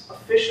 When it's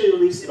officially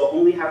released, it'll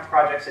only have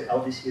projects that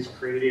LDC has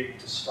created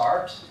to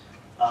start.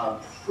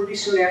 Pretty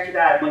soon after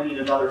that, it might need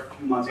another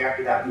few months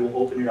after that, we will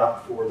open it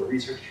up for the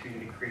research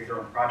community to create their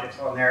own projects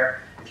on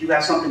there. If you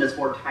have something that's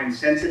more time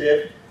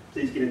sensitive,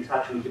 please get in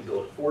touch and we can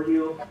build it for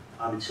you.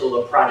 Until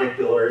the project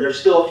builder, there's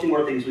still a few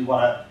more things we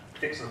want to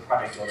fix in the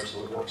project builder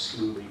so it works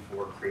smoothly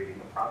for creating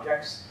the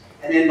projects.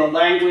 And then the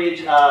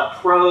language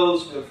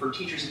pros for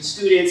teachers and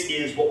students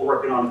is what we're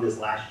working on this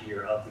last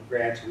year of the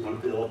grant. We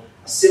want to build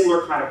a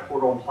similar kind of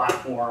portal and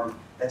platform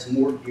that's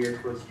more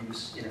geared towards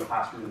use in a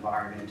classroom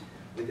environment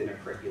within a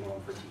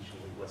curriculum for teaching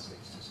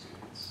linguistics to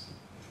students.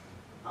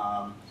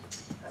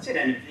 That's it,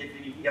 and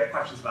if you have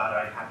questions about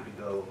it, I'm happy to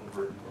go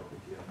over it and work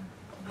with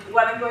you.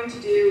 What I'm going to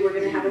do, we're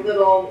going to have a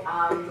little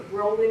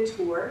whirlwind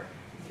tour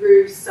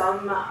through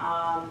some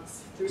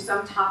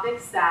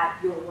topics that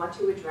you'll want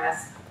to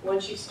address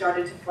once you've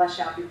started to flesh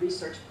out your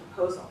research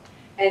proposal.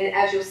 And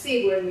as you'll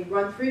see, when we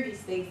run through these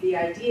things, the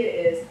idea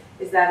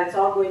is that it's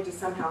all going to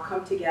somehow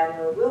come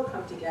together, or will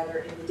come together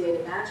in the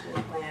data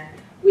management plan,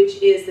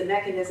 which is the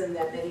mechanism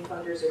that many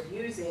funders are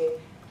using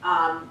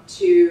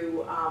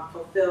to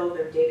fulfill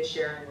their data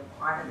sharing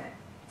requirement.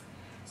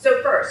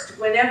 So first,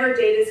 whenever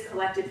data is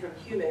collected from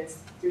humans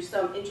through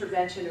some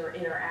intervention or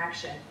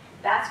interaction,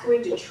 that's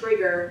going to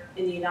trigger,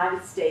 in the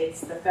United States,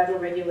 the federal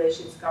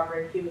regulations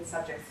governing human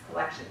subjects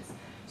collections.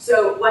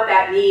 So what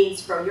that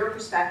means from your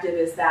perspective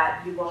is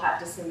that you will have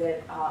to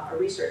submit a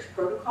research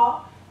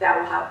protocol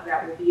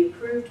that will be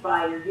approved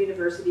by your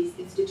university's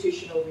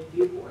institutional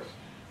review board.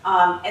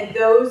 And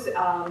those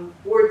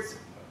boards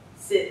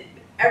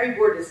every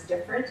board is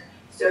different,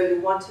 so you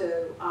want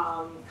to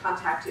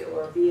contact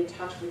or be in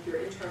touch with your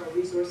internal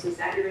resources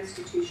at your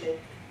institution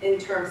in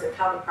terms of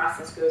how the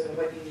process goes and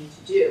what you need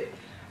to do.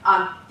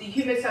 The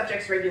human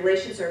subjects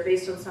regulations are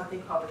based on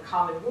something called the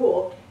Common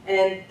Rule,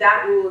 and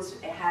that rule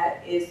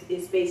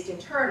is based in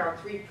turn on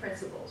 3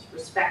 principles: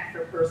 respect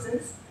for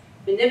persons,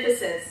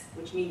 beneficence,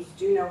 which means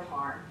do no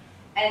harm,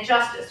 and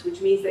justice,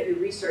 which means that your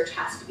research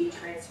has to be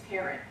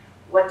transparent.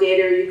 What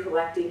data are you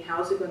collecting?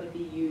 How is it going to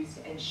be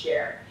used and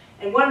shared?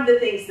 And one of the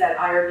things that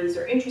IRBs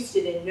are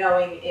interested in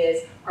knowing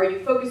is, are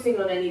you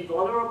focusing on any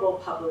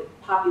vulnerable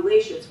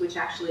populations, which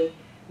actually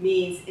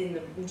means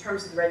in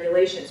terms of the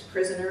regulations,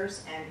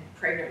 prisoners and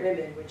pregnant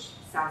women, which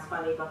sounds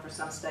funny, but for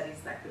some studies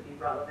that could be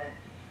relevant.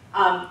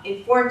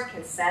 Informed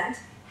consent,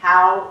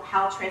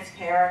 how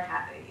transparent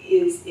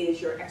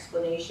is your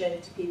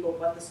explanation to people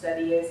what the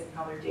study is and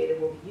how their data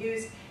will be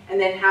used, and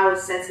then how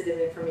is sensitive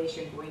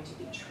information going to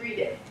be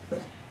treated.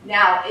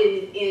 Now,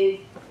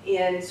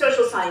 in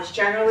social science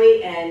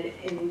generally, and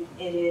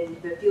in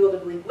the field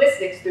of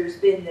linguistics, there's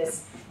been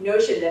this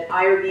notion that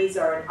IRBs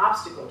are an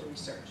obstacle to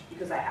research,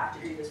 because I have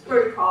to do this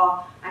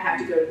protocol, I have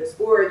to go to this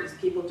board, these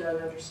people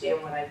don't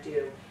understand what I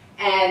do.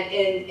 And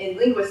in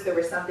linguists, there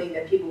was something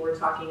that people were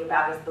talking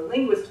about as the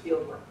linguist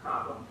fieldwork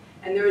problem.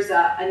 And there was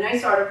a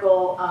nice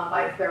article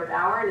by Claire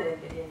Bowen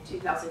in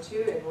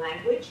 2002 in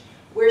Language,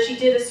 where she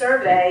did a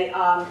survey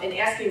and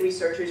asking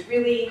researchers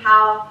really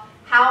how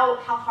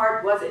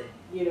hard was it,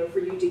 for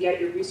you to get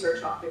your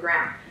research off the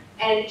ground.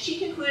 And she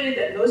concluded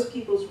that most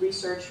people's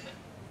research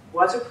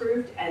was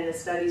approved and the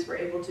studies were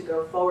able to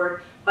go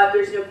forward, but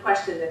there's no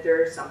question that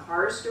there are some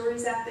horror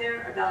stories out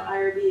there about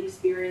IRB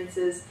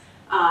experiences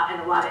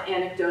and a lot of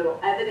anecdotal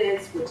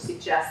evidence which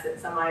suggests that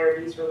some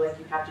IRBs were like,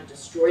 you have to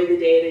destroy the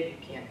data, you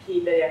can't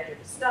keep it after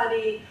the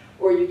study,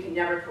 or you can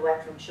never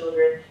collect from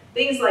children,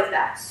 things like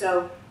that.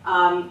 So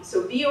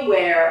be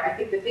aware. I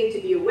think the thing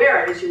to be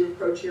aware of as you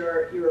approach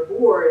your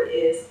board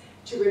is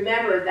to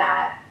remember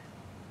that,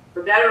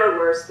 for better or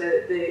worse,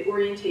 the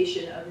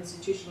orientation of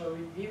institutional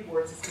review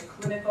boards is to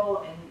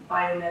clinical and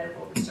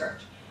biomedical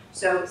research.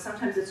 So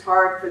sometimes it's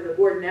hard for the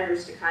board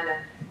members to kind of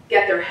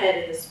get their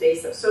head in the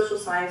space of social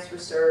science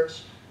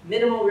research,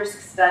 minimal risk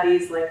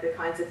studies, like the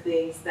kinds of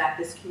things that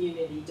this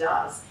community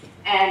does.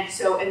 And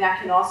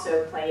that can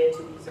also play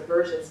into these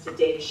aversions to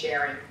data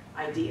sharing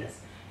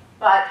ideas.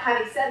 But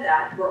having said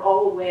that, we're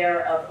all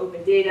aware of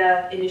open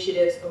data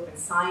initiatives, open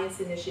science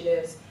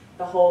initiatives,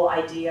 the whole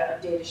idea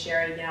of data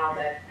sharing now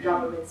that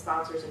government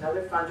sponsors and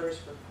other funders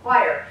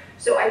require.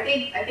 So I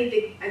think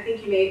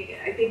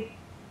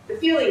the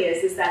feeling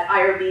is that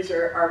IRBs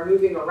are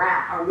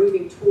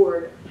moving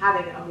toward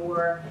having a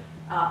more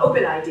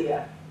open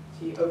idea,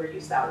 to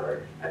overuse that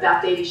word,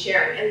 about data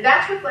sharing. And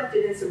that's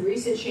reflected in some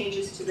recent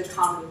changes to the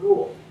Common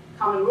Rule.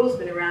 Common Rule's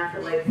been around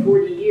for like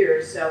 40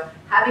 years, so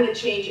having a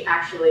change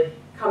actually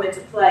come into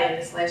play, and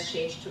this last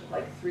change took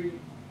like three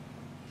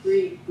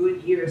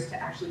good years to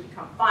actually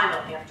become final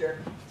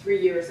after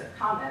 3 years of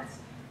comments.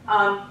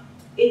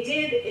 It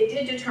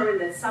did determine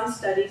that some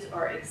studies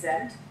are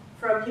exempt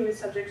from human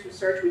subjects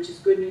research, which is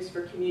good news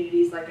for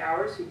communities like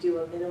ours who do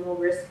a minimal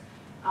risk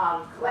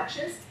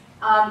collections.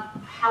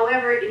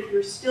 However, if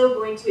you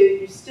still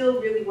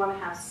really want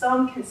to have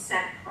some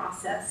consent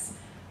process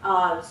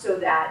so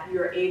that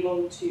you're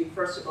able to,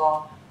 first of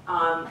all,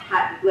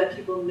 let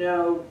people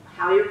know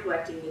how you're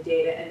collecting the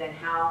data and then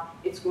how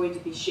it's going to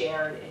be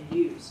shared and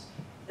used.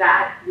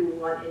 That you will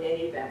want in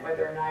any event,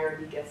 whether an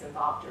IRB gets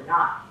involved or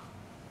not.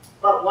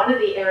 But one of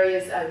the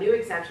areas of new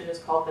exemption is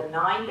called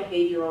benign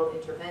behavioral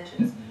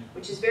interventions,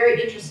 which is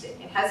very interesting.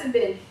 It hasn't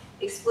been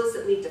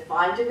explicitly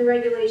defined in the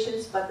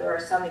regulations, but there are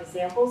some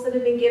examples that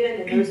have been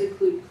given, and those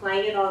include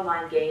playing an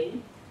online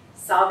game,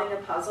 solving a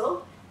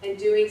puzzle, and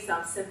doing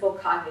some simple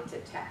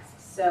cognitive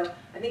tasks. So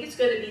I think it's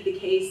going to be the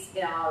case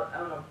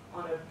on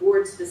a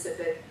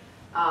board-specific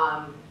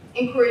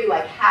inquiry,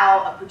 like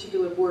how a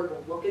particular board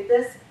will look at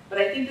this. But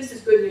I think this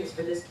is good news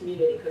for this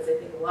community, because I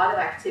think a lot of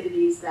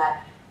activities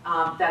that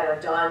are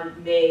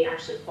done may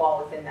actually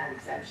fall within that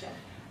exemption.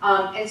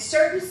 And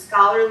certain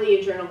scholarly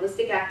and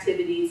journalistic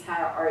activities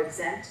are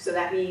exempt, so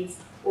that means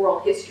oral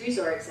histories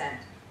are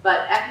exempt,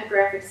 but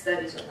ethnographic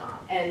studies are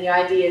not. And the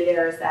idea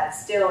there is that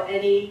still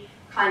any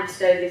kind of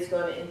study that's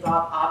going to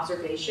involve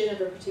observation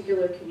of a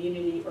particular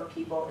community or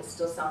people is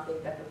still something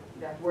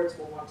that boards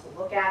will want to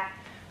look at.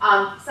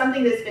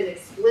 Something that's been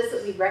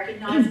explicitly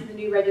recognized in the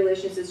new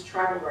regulations is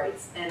tribal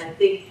rights, and I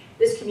think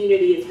this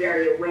community is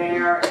very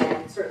aware,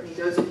 and certainly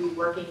those of you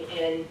working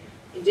in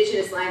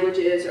indigenous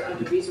languages or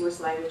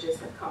under-resourced languages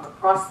have come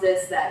across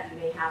this, that you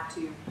may have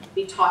to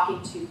be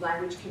talking to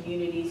language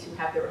communities who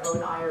have their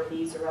own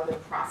IRBs or other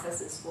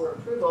processes for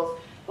approvals.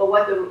 But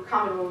what the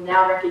Common Rule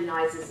now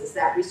recognizes is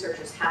that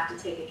researchers have to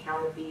take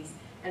account of these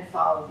and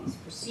follow these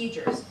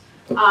procedures.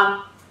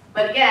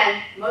 But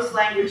again, most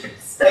language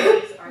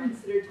studies are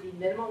considered to be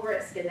minimal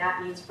risk, and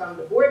that means from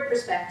the board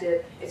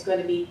perspective, it's going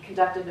to be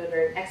conducted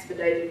under an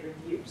expedited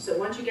review. So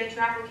once you get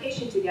your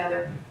application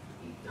together,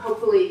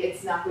 hopefully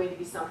it's not going to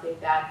be something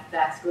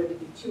that's going to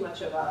be too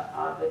much of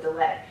a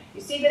delay.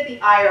 You see that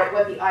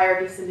what the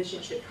IRB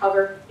submission should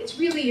cover, it's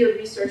really your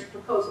research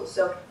proposal.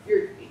 So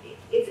you're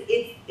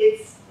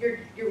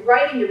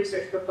writing your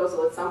research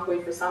proposal at some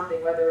point for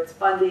something, whether it's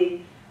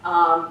funding,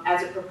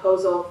 as a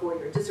proposal for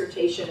your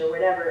dissertation or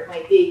whatever it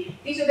might be.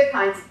 These are the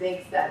kinds of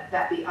things that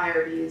the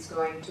IRB is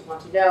going to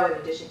want to know, in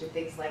addition to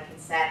things like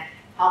consent,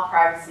 how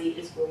privacy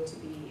is going to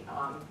be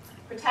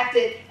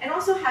protected, and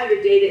also how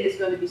your data is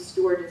going to be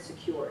stored and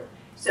secured.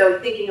 So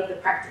thinking of the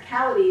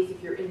practicalities,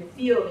 if you're in the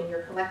field and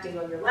you're collecting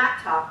on your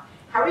laptop,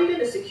 How are you going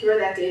to secure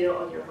that data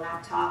on your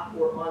laptop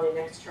or on an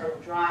external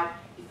drive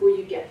before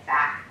you get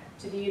back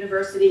to the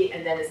university?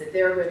 And then is it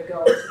they're going to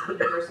go into the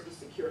university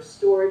secure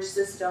storage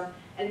system?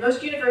 And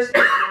most universities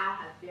now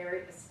have very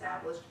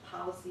established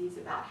policies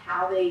about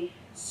how they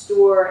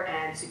store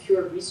and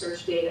secure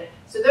research data.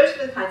 So those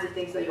are the kinds of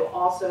things that you'll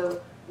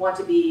also want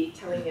to be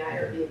telling the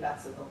IRB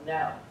about so they'll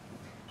know.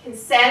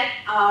 Consent,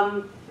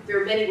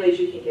 there are many ways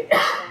you can get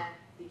consent.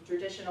 The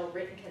traditional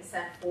written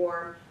consent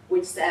form,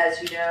 which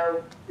says, you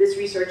know, this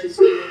research is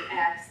doing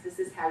X, this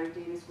is how your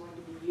data is going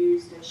to be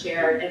used and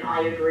shared, and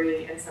I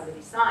agree, and some of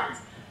these signs.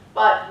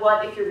 But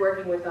what if you're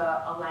working with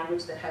a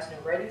language that has no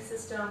writing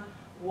system?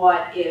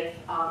 What if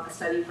a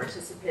study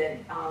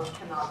participant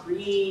cannot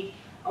read,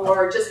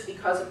 or just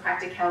because of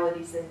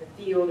practicalities in the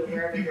field or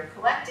wherever you're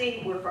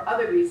collecting, or for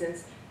other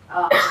reasons,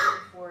 the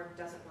form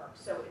doesn't work.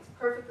 So it's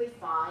perfectly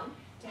fine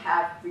to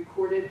have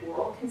recorded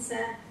oral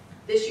consent.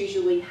 This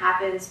usually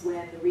happens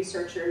when the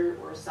researcher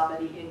or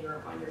somebody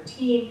on your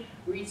team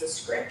reads a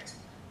script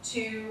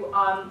to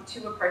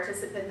a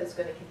participant that's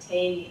going to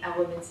contain the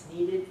elements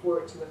needed for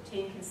it to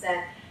obtain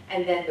consent,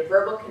 and then the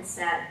verbal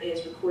consent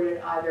is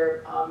recorded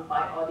either by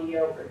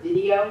audio or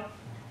video.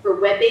 For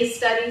web-based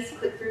studies,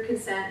 click-through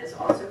consent is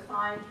also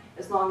fine,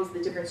 as long as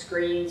the different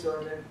screens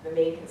or the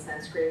main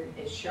consent screen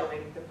is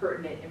showing the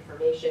pertinent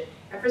information.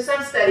 And for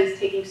some studies,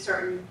 taking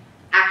certain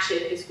action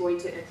is going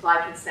to imply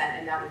consent,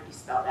 and that would be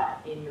spelled out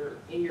in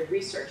your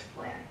research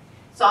plan.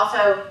 It's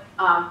also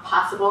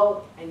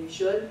possible, and you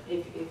should,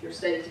 if your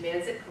study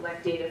demands it,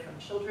 collect data from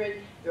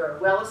children. There are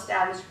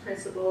well-established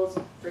principles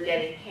for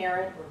getting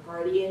parent or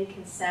guardian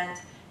consent,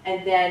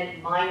 and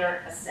then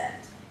minor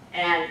assent.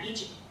 And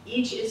each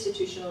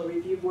institutional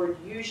review board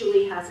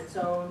usually has its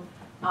own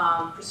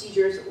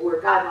procedures or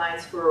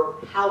guidelines for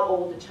how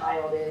old a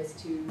child is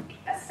to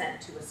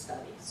assent to a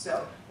study.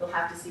 So you'll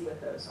have to see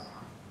what those are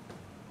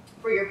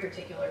for your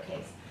particular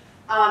case.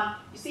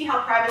 You see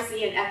how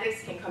privacy and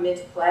ethics can come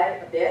into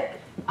play a bit,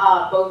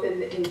 both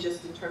in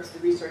just in terms of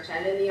the research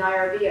and in the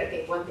IRB. I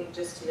think one thing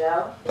just to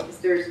know is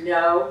there's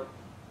no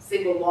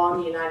single law in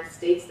the United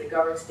States that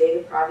governs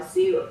data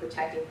privacy or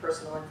protecting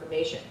personal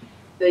information.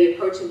 The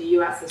approach in the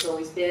US has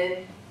always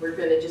been, we're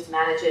going to just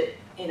manage it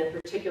in a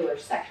particular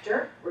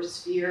sector or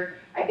sphere.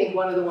 I think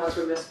one of the ones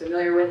we're most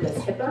familiar with is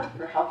HIPAA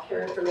for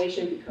healthcare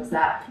information, because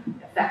that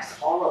affects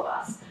all of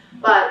us.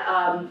 But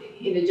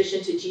in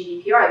addition to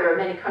GDPR, there are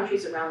many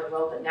countries around the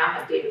world that now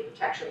have data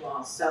protection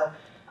laws. So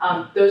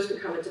those could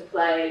come into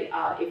play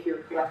if you're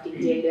collecting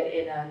data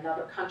in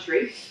another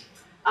country.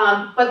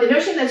 But the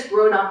notion that's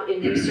grown up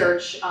in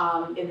research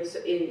in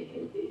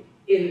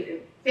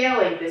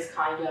failing this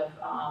kind of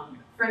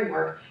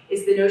framework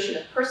is the notion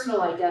of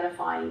personal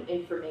identifying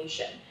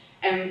information.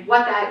 And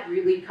what that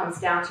really comes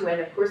down to,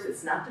 and of course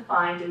it's not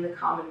defined in the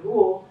common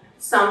rule,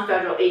 some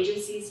federal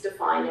agencies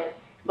define it,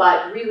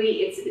 but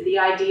really it's the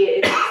idea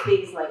is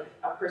things like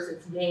a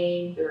person's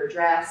name, their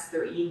address,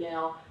 their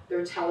email,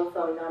 their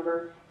telephone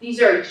number. This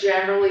is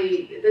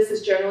generally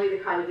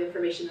the kind of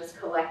information that's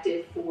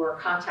collected for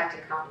contact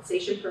and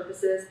compensation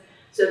purposes.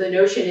 So the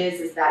notion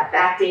is that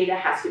that data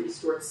has to be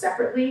stored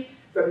separately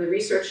from the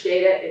research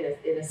data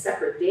in a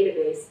separate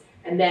database,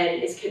 and then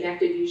is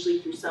connected usually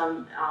through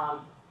some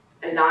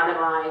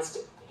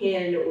anonymized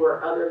PIN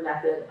or other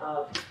method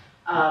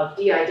of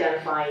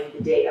de-identifying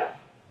the data.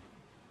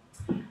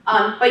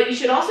 But you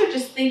should also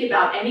just think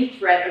about any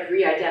threat of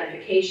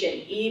re-identification,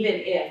 even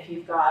if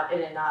you've got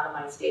an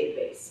anonymized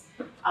database.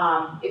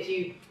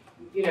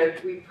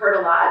 We've heard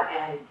a lot,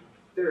 and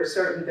there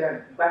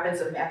are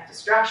weapons of mass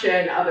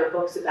destruction, other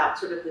books about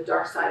sort of the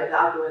dark side of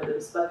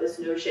algorithms, but this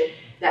notion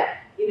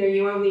that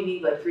you only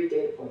need like 3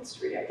 data points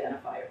to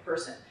re-identify a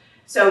person.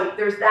 So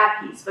there's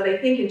that piece. But I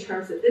think in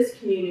terms of this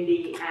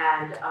community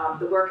and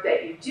the work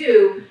that you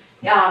do,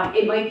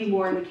 it might be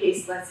more in the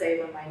case, let's say,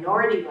 of a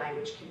minority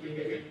language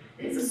community.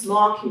 It's a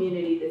small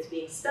community that's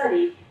being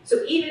studied.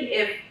 So even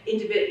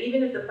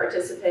if the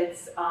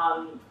participants'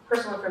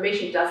 personal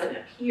information doesn't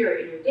appear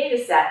in your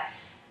data set,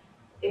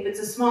 if it's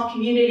a small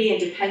community and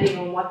depending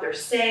on what they're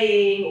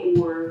saying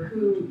or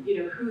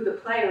who the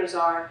players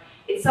are,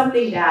 it's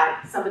something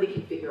that somebody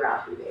can figure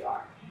out who they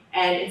are.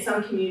 And in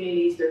some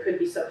communities, there could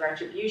be some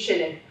retribution,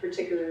 and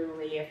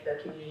particularly if the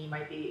community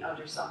might be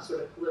under some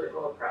sort of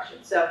political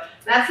oppression. So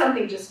that's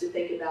something just to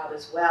think about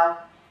as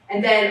well.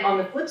 And then on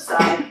the flip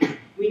side,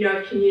 we know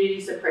of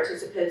communities of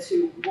participants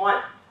who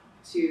want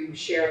to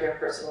share their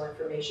personal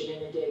information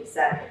in a data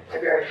set.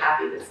 They're very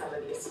happy that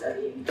somebody is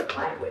studying the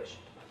language.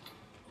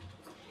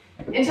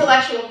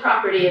 Intellectual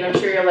property, and I'm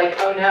sure you're like,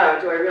 oh no,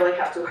 do I really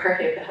have to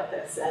worry about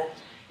this? And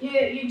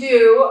you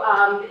do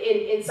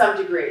in some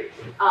degree.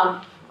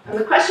 And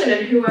the question of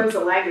who owns a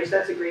language,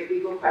 that's a great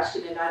legal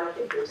question, and I don't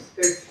think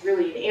there's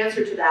really an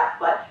answer to that,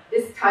 but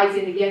this ties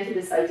in again to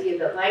this idea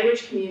that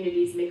language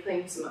communities may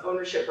claim some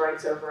ownership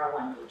rights over a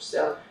language.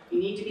 So you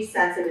need to be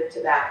sensitive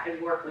to that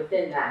and work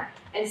within that.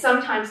 And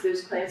sometimes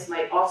those claims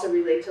might also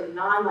relate to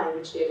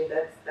non-language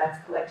data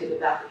that's collected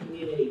about the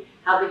community,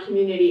 how the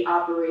community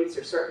operates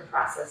or certain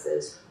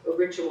processes or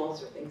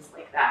rituals or things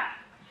like that.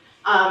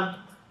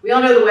 We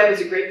all know the web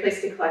is a great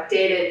place to collect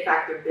data. In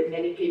fact, there have been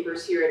many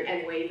papers here at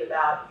NWAVE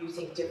about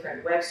using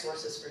different web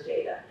sources for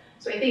data.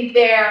 So I think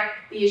there,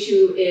 the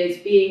issue is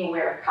being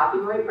aware of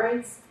copyright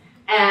rights,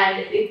 and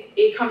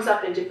it comes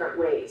up in different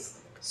ways.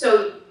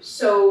 So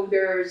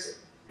there's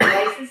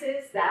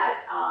licenses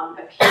that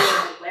appear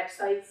on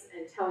websites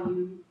and tell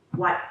you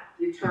what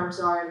the terms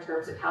are in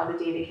terms of how the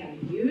data can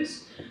be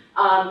used.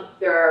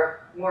 There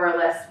are more or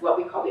less what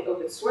we call the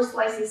open source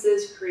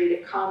licenses.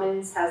 Creative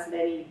Commons has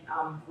many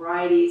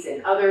varieties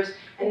and others,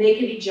 and they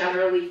can be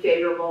generally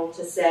favorable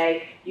to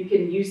say, you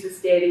can use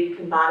this data, you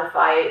can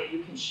modify it,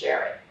 you can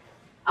share it.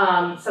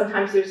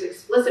 Sometimes there's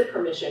explicit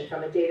permission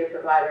from a data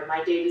provider.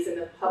 My data is in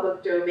the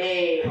public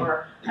domain,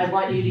 or I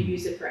want you to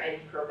use it for any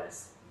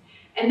purpose.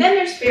 And then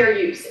there's fair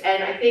use,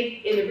 and I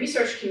think in the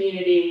research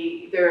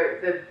community,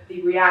 the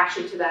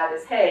reaction to that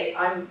is, hey,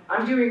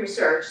 I'm doing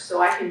research, so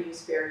I can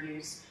use fair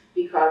use,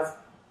 because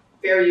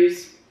fair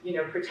use,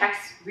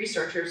 protects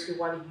researchers who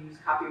want to use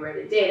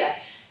copyrighted data.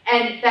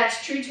 And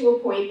that's true to a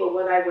point, but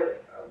what I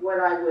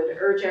would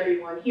urge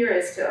everyone here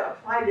is to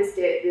apply this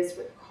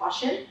with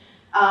caution,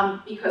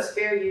 because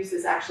fair use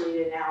is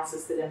actually an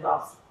analysis that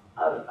involves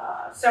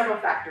several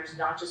factors,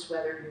 not just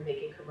whether you're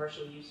making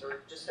commercial use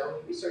or just only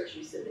research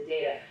use of the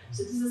data.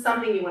 So this is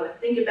something you want to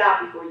think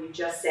about before you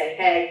just say,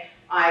 hey,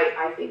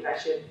 I think I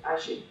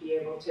should be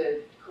able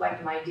to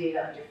collect my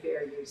data under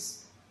fair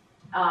use.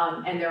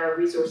 And there are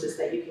resources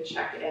that you can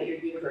check at your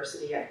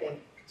university, I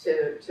think,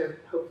 to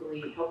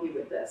hopefully help you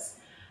with this.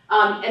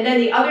 And then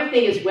the other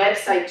thing is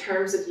website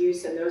terms of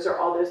use, and those are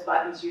all those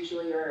buttons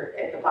usually are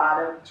at the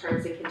bottom,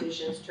 terms and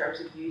conditions, terms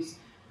of use,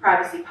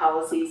 privacy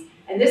policies.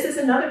 And this is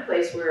another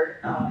place where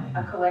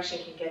a collection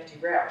can get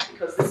derailed,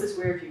 because this is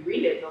where if you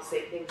read it, they'll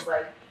say things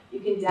like, you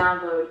can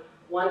download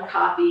one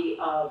copy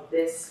of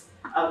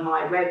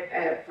my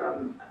web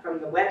from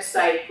the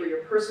website for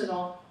your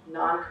personal,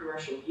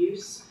 non-commercial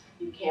use.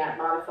 You can't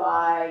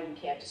modify, you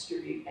can't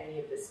distribute any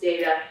of this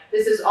data.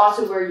 This is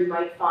also where you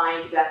might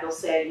find that they'll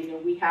say,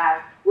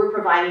 we're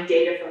providing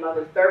data from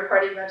other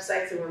third-party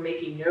websites, and we're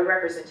making no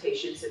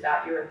representations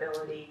about your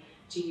ability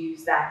to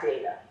use that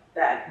data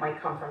that might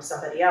come from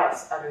somebody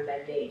else other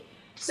than me.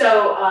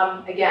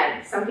 So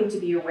again, something to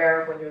be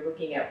aware of when you're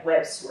looking at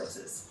web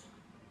sources.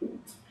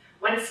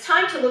 When it's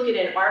time to look at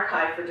an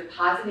archive for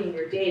depositing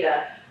your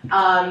data,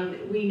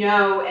 we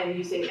know, and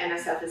using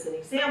NSF as an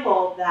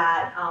example,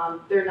 that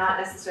they're not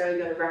necessarily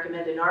going to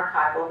recommend an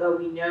archive, although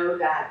we know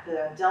that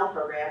the DEL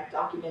program,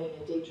 Documenting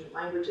Endangered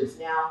Languages,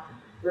 now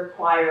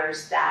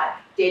requires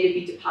that data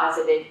be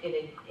deposited in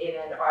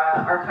an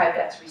archive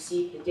that's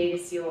received the Data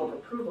Seal of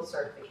Approval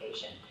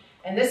certification.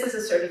 And this is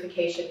a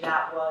certification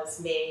that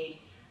was made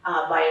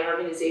by an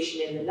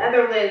organization in the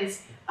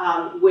Netherlands,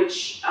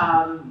 which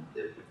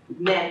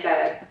meant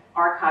that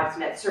archives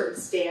met certain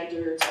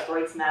standards of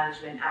rights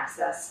management,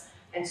 access,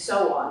 and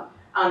so on.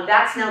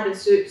 That's now been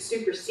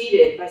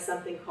superseded by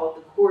something called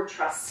the Core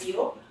Trust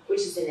Seal,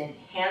 which is an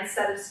enhanced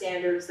set of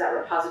standards that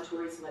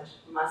repositories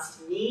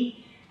must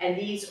meet. And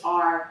these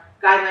are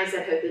guidelines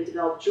that have been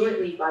developed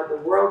jointly by the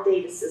World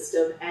Data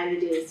System and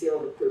the Data Seal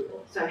of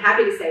Approval. So I'm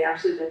happy to say,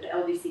 actually, that the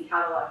LDC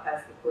catalog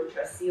has the Core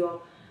Trust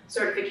Seal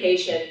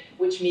certification,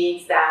 which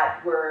means that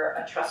we're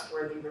a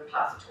trustworthy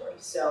repository.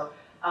 So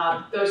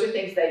those are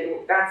things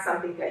that's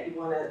something that you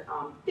want to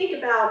think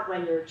about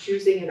when you're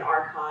choosing an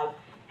archive.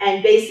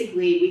 And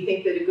basically, we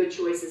think that a good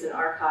choice is an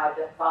archive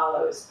that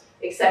follows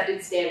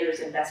accepted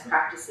standards and best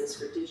practices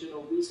for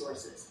digital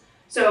resources.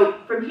 So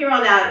from here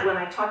on out, when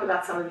I talk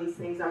about some of these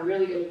things, I'm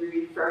really going to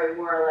be referring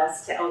more or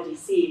less to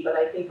LDC, but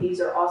I think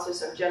these are also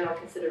some general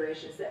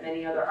considerations that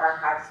many other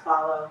archives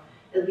follow,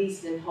 at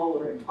least in whole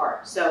or in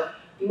part. So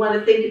you want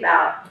to think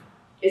about,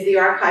 is the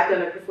archive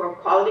going to perform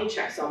quality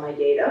checks on my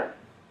data?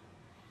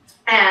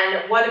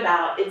 And what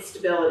about its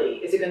stability?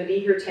 Is it going to be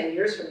here 10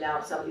 years from now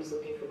if somebody's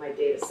looking for my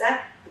data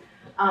set?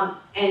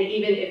 And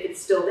even if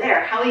it's still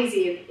there, how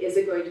easy is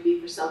it going to be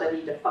for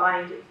somebody to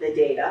find the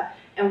data?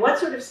 And what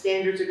sort of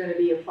standards are going to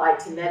be applied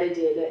to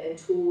metadata and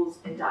tools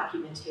and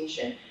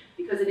documentation?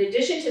 Because in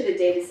addition to the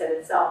data set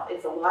itself,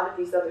 it's a lot of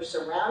these other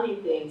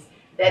surrounding things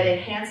that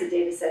enhance a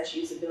data set's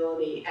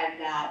usability, and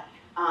that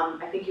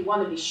I think you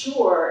want to be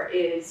sure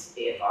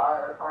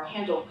are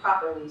handled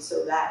properly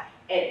so that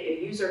a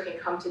user can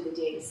come to the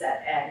data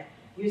set and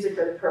use it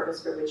for the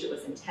purpose for which it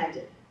was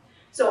intended.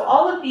 So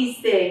all of these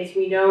things,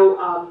 we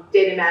know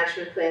data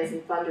management plans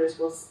and funders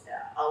will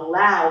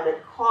allow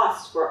that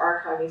costs for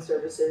archiving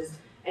services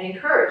and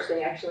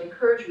they actually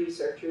encourage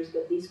researchers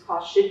that these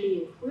costs should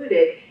be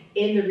included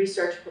in the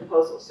research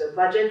proposal. So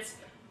budgets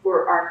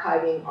for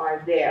archiving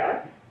are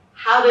there.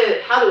 How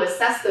to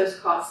assess those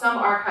costs, some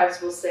archives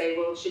will say,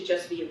 well, it should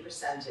just be a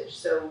percentage.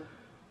 So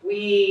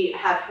we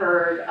have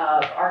heard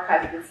of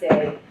archives that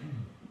say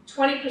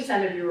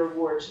 20% of your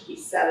reward should be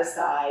set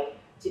aside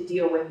to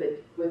deal with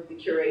the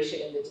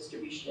curation and the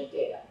distribution of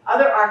data.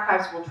 Other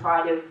archives will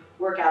try to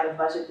work out a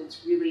budget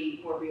that's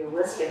really more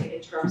realistic in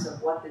terms of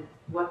what the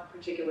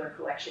particular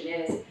collection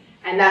is,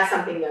 and that's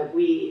something that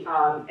we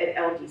at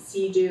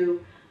LDC do.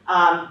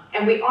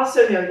 And we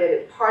also know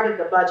that part of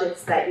the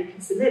budgets that you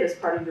can submit as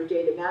part of your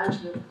data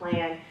management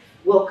plan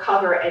will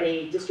cover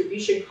any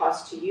distribution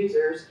costs to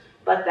users,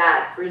 but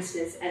that, for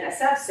instance,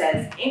 NSF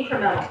says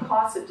incremental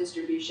costs of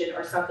distribution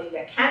are something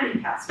that can be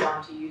passed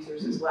on to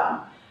users as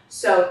well.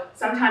 So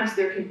sometimes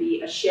there can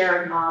be a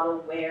sharing model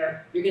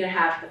where you're going to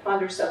have the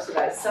funder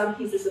subsidize some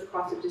pieces of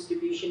cost of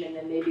distribution, and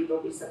then maybe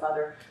there'll be some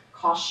other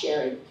cost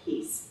sharing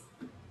piece.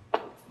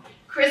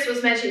 Chris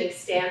was mentioning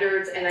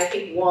standards, and I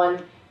think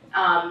one,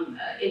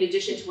 in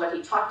addition to what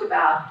he talked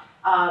about,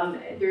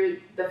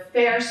 the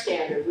FAIR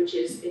standard, which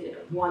is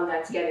one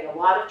that's getting a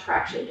lot of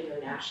traction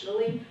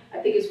internationally, I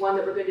think is one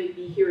that we're going to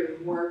be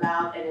hearing more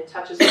about, and it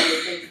touches on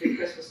the things that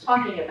Chris was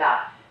talking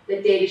about,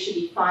 that data should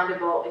be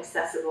findable,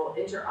 accessible,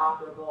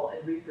 interoperable,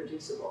 and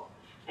reproducible.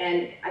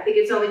 And I think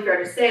it's only fair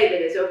to say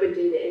that as open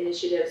data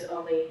initiatives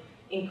only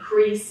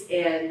increase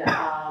in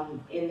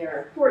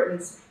their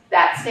importance,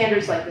 that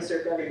standards like this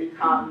are going to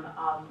become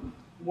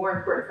more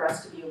important for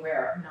us to be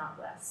aware of, not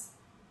less.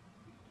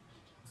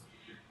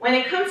 When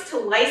it comes to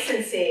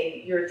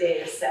licensing your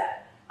data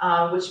set,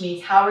 which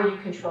means how are you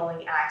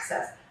controlling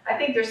access, I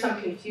think there's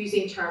some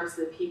confusing terms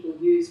that people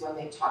use when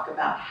they talk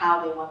about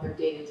how they want their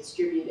data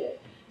distributed.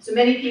 So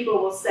many people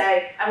will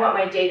say, I want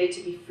my data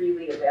to be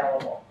freely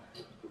available.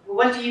 Well,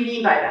 what do you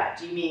mean by that?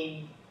 Do you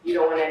mean you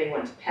don't want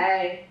anyone to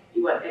pay?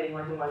 You want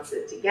anyone who wants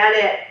it to get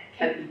it?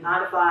 Can it be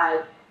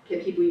modified? Can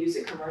people use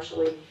it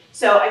commercially?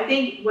 So I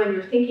think when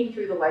you're thinking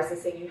through the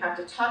licensing, you have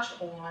to touch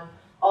on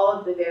all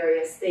of the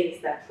various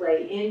things that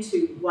play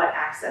into what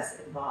access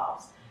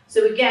involves.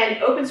 So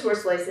again, open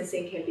source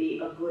licensing can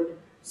be a good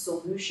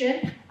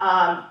solution.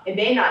 It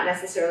may not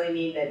necessarily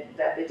mean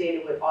that the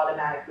data would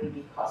automatically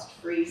be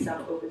cost-free.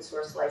 Some open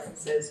source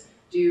licenses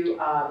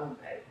can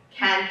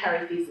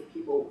carry fees if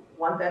people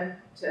want them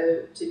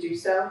to do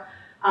so.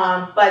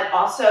 But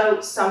also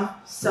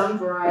some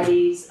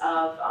varieties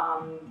of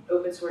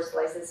open source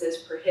licenses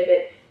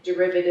prohibit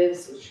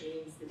derivatives, which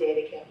means the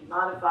data can't be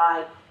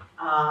modified,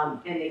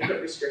 and they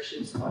put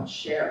restrictions on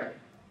sharing.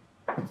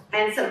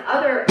 And some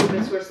other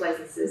open source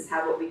licenses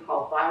have what we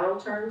call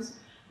viral terms,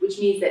 which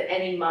means that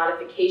any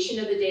modification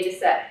of the data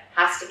set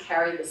has to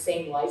carry the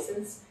same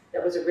license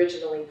that was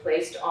originally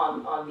placed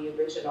on the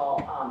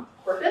original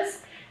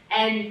corpus.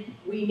 And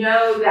we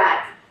know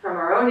that from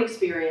our own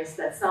experience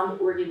that some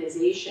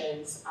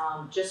organizations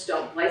just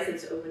don't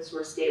license open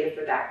source data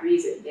for that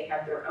reason. They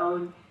have their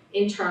own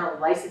internal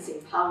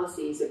licensing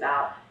policies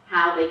about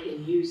how they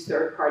can use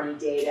third-party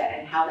data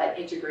and how that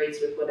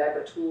integrates with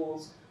whatever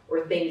tools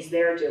or things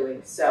they're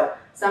doing. So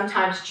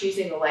sometimes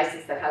choosing a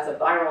license that has a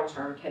viral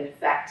term can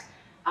affect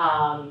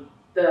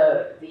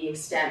the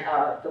extent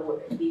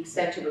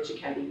to which it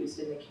can be used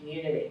in the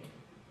community.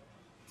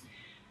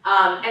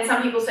 And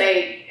some people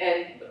say,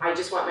 and I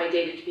just want my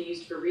data to be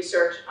used for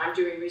research. I'm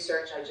doing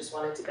research. I just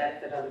want it to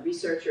benefit other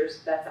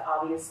researchers. That's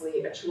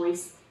obviously a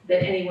choice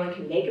that anyone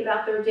can make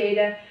about their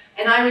data.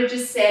 And I would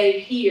just say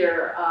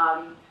here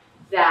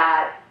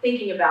that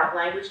thinking about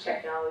language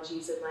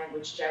technologies and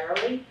language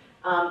generally,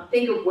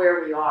 think of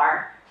where we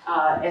are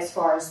as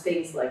far as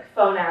things like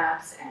phone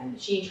apps and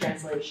machine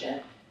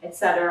translation,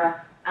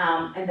 etc.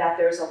 And that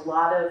there's a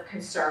lot of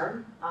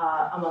concern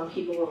among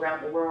people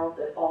around the world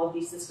that all of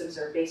these systems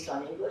are based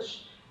on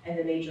English and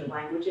the major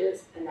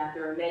languages, and that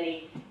there are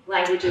many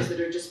languages that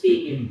are just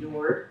being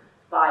ignored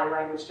by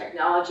language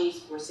technologies,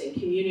 forcing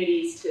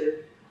communities to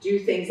do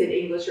things in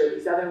English or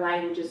these other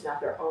languages, not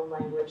their own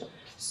language.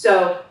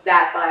 So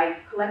that by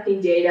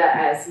collecting data,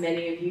 as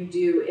many of you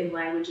do, in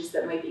languages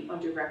that might be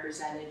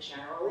underrepresented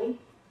generally,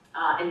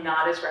 and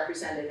not as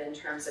represented in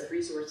terms of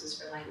resources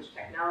for language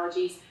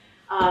technologies,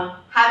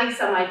 having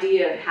some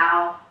idea of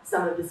how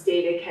some of this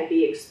data can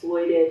be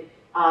exploited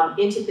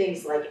into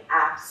things like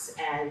apps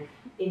and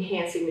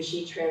enhancing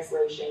machine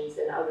translations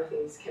and other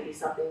things can be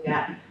something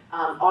that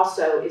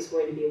also is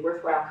going to be a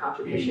worthwhile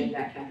contribution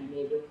that can be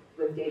made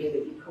with data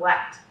that you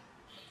collect.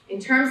 In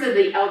terms of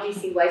the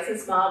LDC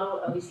license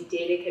model, LDC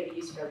data can be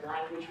used for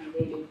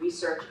language-related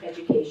research,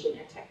 education,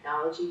 and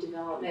technology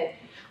development.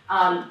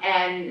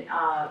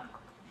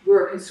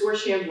 We're a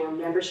consortium, we're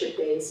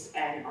membership-based,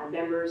 and our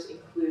members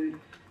include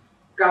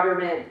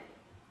government,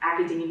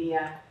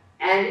 academia,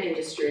 and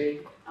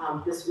industry.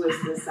 This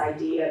was this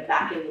idea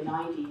back in the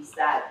 90s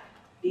that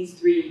these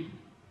three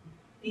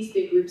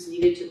groups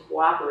needed to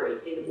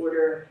cooperate in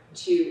order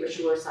to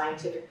assure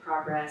scientific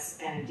progress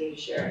and data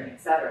sharing, et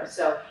cetera.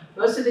 So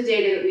most of the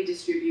data that we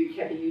distribute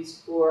can be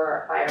used by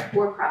our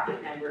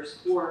for-profit members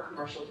for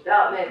commercial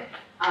development.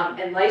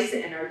 And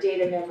our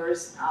data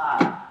members,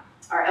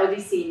 our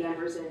LDC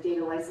members and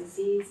data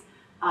licensees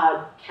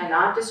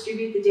cannot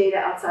distribute the data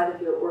outside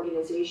of their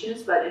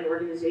organizations, but an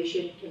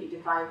organization can be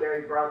defined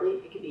very broadly.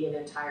 It could be an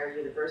entire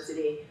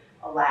university,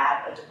 a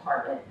lab, a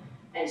department,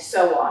 and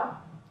so on.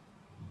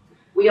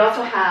 We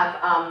also have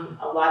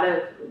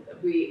a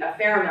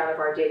fair amount of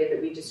our data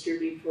that we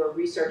distribute for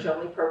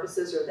research-only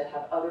purposes or that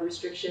have other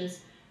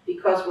restrictions.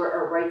 Because we're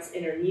a rights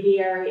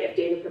intermediary, if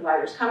data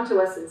providers come to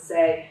us and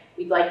say,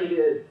 we'd like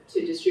you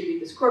to distribute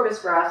this corpus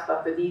for us,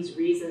 but for these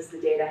reasons the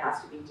data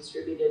has to be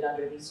distributed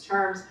under these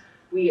terms,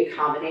 we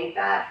accommodate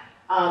that.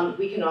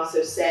 We can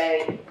also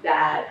say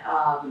that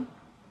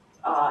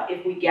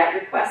if we get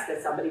requests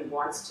that somebody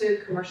wants to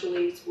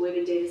commercially exploit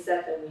a data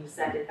set, then we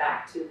send it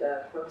back to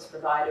the corpus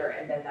provider,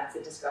 and then that's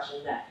a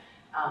discussion that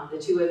the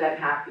two of them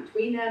have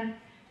between them.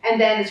 And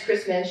then, as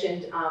Chris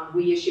mentioned,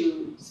 we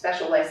issue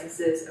special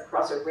licenses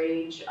across a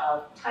range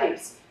of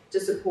types to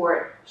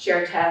support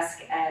shared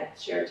task and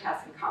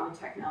common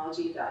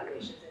technology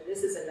evaluations. And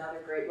this is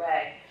another great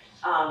way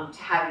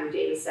to have your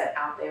data set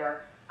out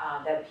there,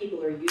 that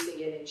people are using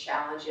it in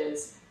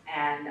challenges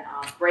and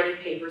writing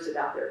papers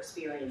about their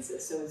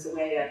experiences. So it's a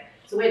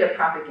way to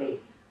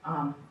propagate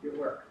your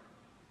work.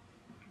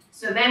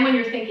 So then when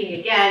you're thinking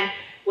again,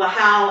 well,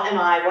 how am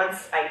I,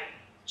 once I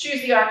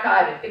choose the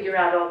archive and figure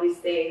out all these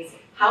things,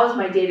 how is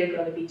my data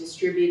going to be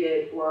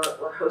distributed or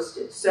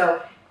hosted?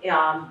 So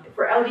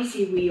for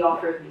LDC, we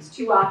offer these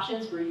two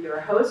options. We're either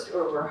a host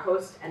or we're a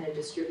host and a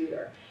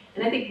distributor.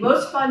 And I think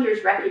most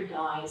funders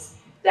recognize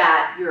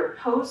that your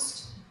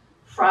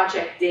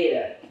post-project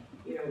data,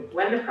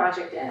 when the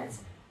project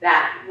ends,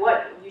 that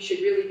what you should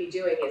really be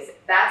doing is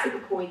that's at the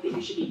point that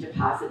you should be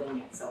depositing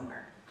it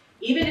somewhere.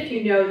 Even if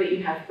you know that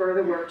you have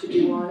further work to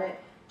do on it,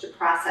 to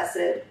process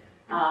it,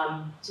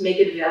 to make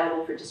it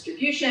available for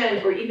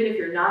distribution, or even if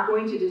you're not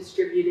going to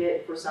distribute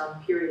it for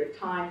some period of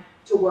time,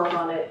 to work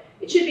on it,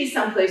 it should be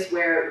someplace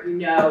where you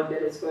know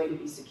that it's going to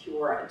be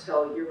secure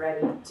until you're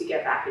ready to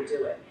get back and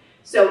do it.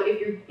 So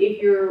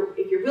if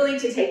you're willing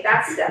to take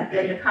that step,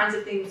 then the kinds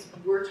of things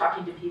we're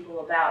talking to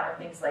people about are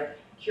things like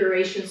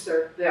curation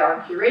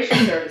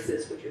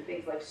services, which are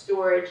things like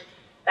storage,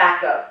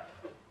 backup,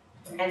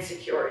 and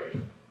security.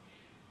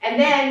 And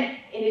then,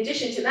 in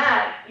addition to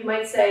that, you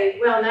might say,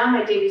 well, now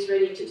my data is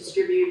ready to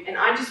distribute, and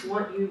I just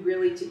want you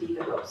really to be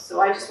the host.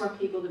 So I just want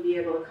people to be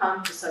able to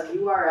come to some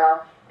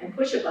URL and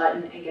push a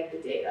button and get the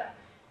data.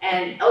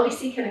 And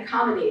LDC can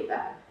accommodate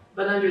that.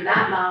 But under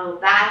that model,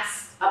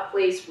 that's a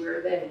place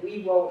where then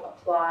we won't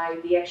apply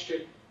the extra,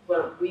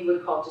 what we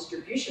would call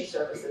distribution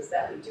services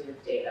that we do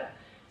with data.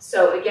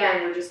 So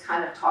again, we're just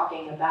kind of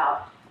talking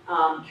about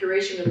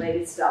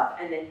curation-related stuff,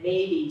 and then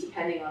maybe,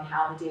 depending on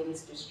how the data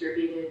is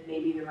distributed,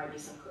 maybe there might be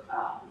some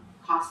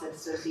cost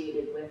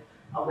associated with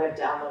a web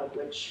download,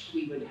 which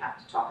we would have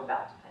to talk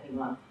about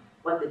depending on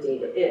what the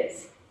data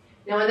is.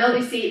 Now, when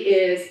LDC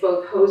is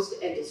both host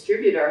and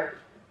distributor,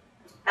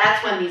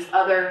 that's when these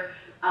other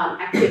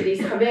activities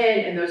come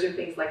in, and those are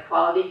things like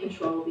quality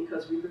control,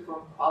 because we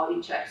perform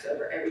quality checks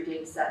over every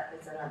data set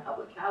that's in our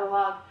public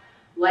catalog.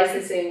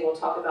 Licensing, we'll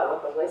talk about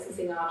what the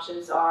licensing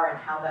options are and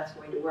how that's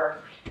going to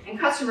work. And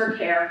customer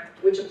care,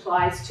 which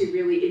applies to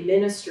really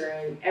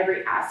administering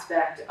every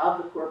aspect of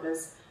the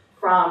corpus,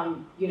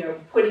 from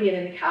putting it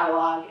in the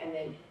catalog and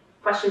then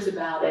questions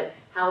about it,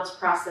 how it's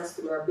processed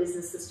through our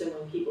business system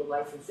when people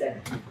license it,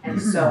 and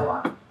so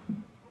on.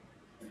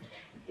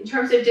 In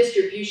terms of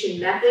distribution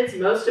methods,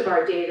 most of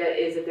our data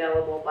is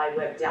available by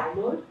web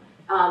download,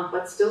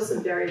 but still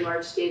some very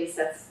large data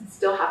sets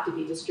still have to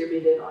be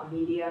distributed on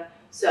media.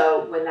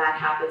 So when that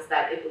happens,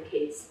 that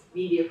implicates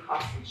media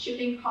costs and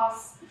shipping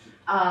costs.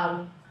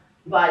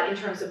 But in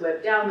terms of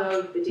web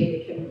download, the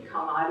data can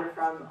come either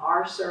from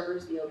our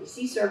servers, the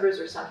LDC servers,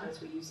 or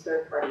sometimes we use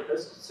third-party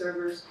hosted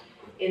servers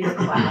in the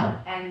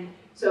cloud. And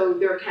so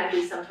there can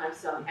be sometimes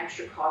some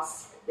extra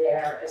costs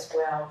there as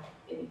well,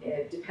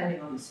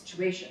 depending on the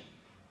situation.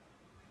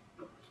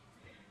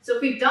 So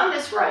if we've done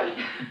this right,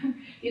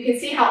 you can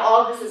see how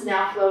all of this is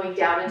now flowing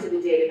down into the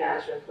data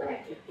management plan.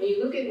 When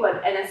you look at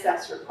what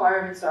NSF's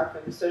requirements are for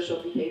the social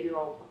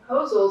behavioral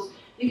proposals,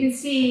 you can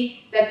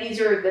see that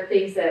these are the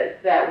things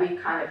that we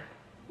kind of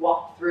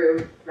walked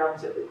through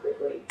relatively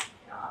quickly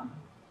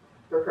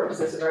for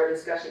purposes of our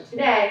discussion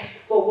today.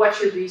 Well,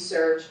 what's your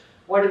research?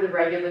 What are the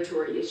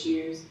regulatory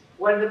issues?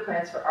 What are the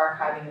plans for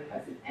archiving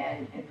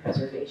and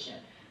preservation?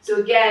 So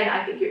again,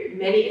 I think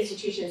many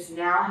institutions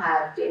now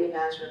have data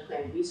management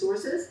plan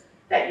resources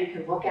that you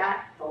can look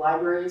at. The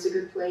library is a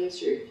good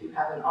place. If you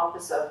have an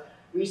Office of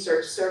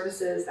Research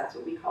Services, that's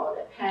what we call it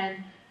at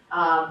Penn,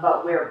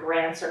 but where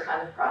grants are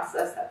kind of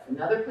processed, that's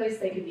another place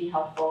they can be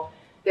helpful.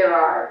 There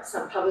are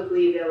some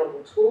publicly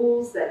available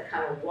tools that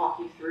kind of walk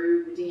you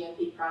through the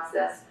DMP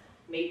process,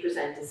 may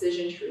present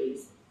decision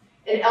trees.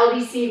 In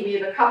LDC, we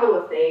have a couple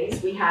of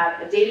things. We have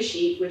a data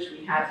sheet, which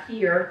we have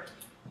here,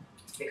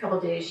 a couple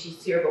of data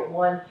sheets here, but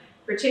one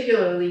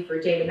particularly for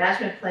data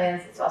management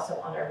plans. It's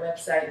also on our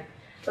website.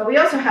 But we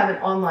also have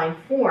an online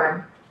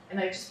form, and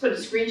I just put a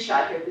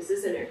screenshot here. This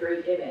isn't a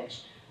great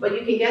image, but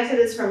you can get to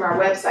this from our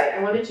website.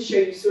 I wanted to show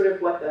you sort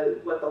of what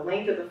the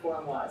length of the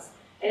form was.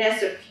 It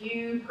asked a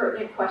few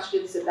pertinent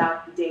questions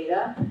about the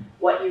data,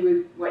 what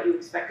you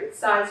expect its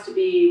size to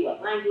be,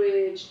 what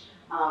language,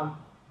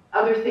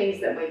 other things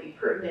that might be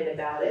pertinent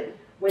about it.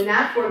 When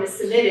that form is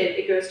submitted,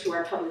 it goes to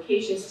our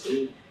publications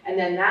team, and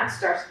then that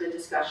starts the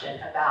discussion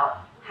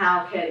about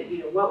how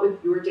what would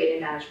your data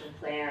management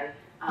plan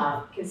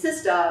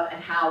consist of,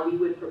 and how we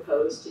would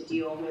propose to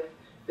deal with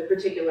the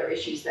particular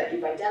issues that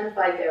you've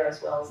identified there,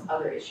 as well as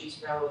other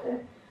issues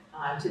relevant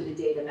to the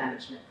data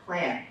management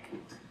plan.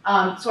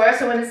 So I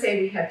also want to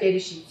say we have data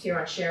sheets here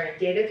on sharing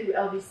data through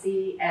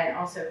LDC and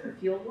also for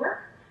field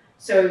work.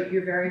 So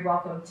you're very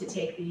welcome to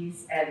take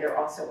these, and they're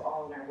also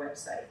all on our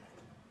website.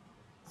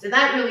 So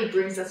that really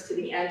brings us to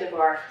the end of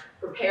our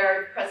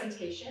prepared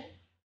presentation.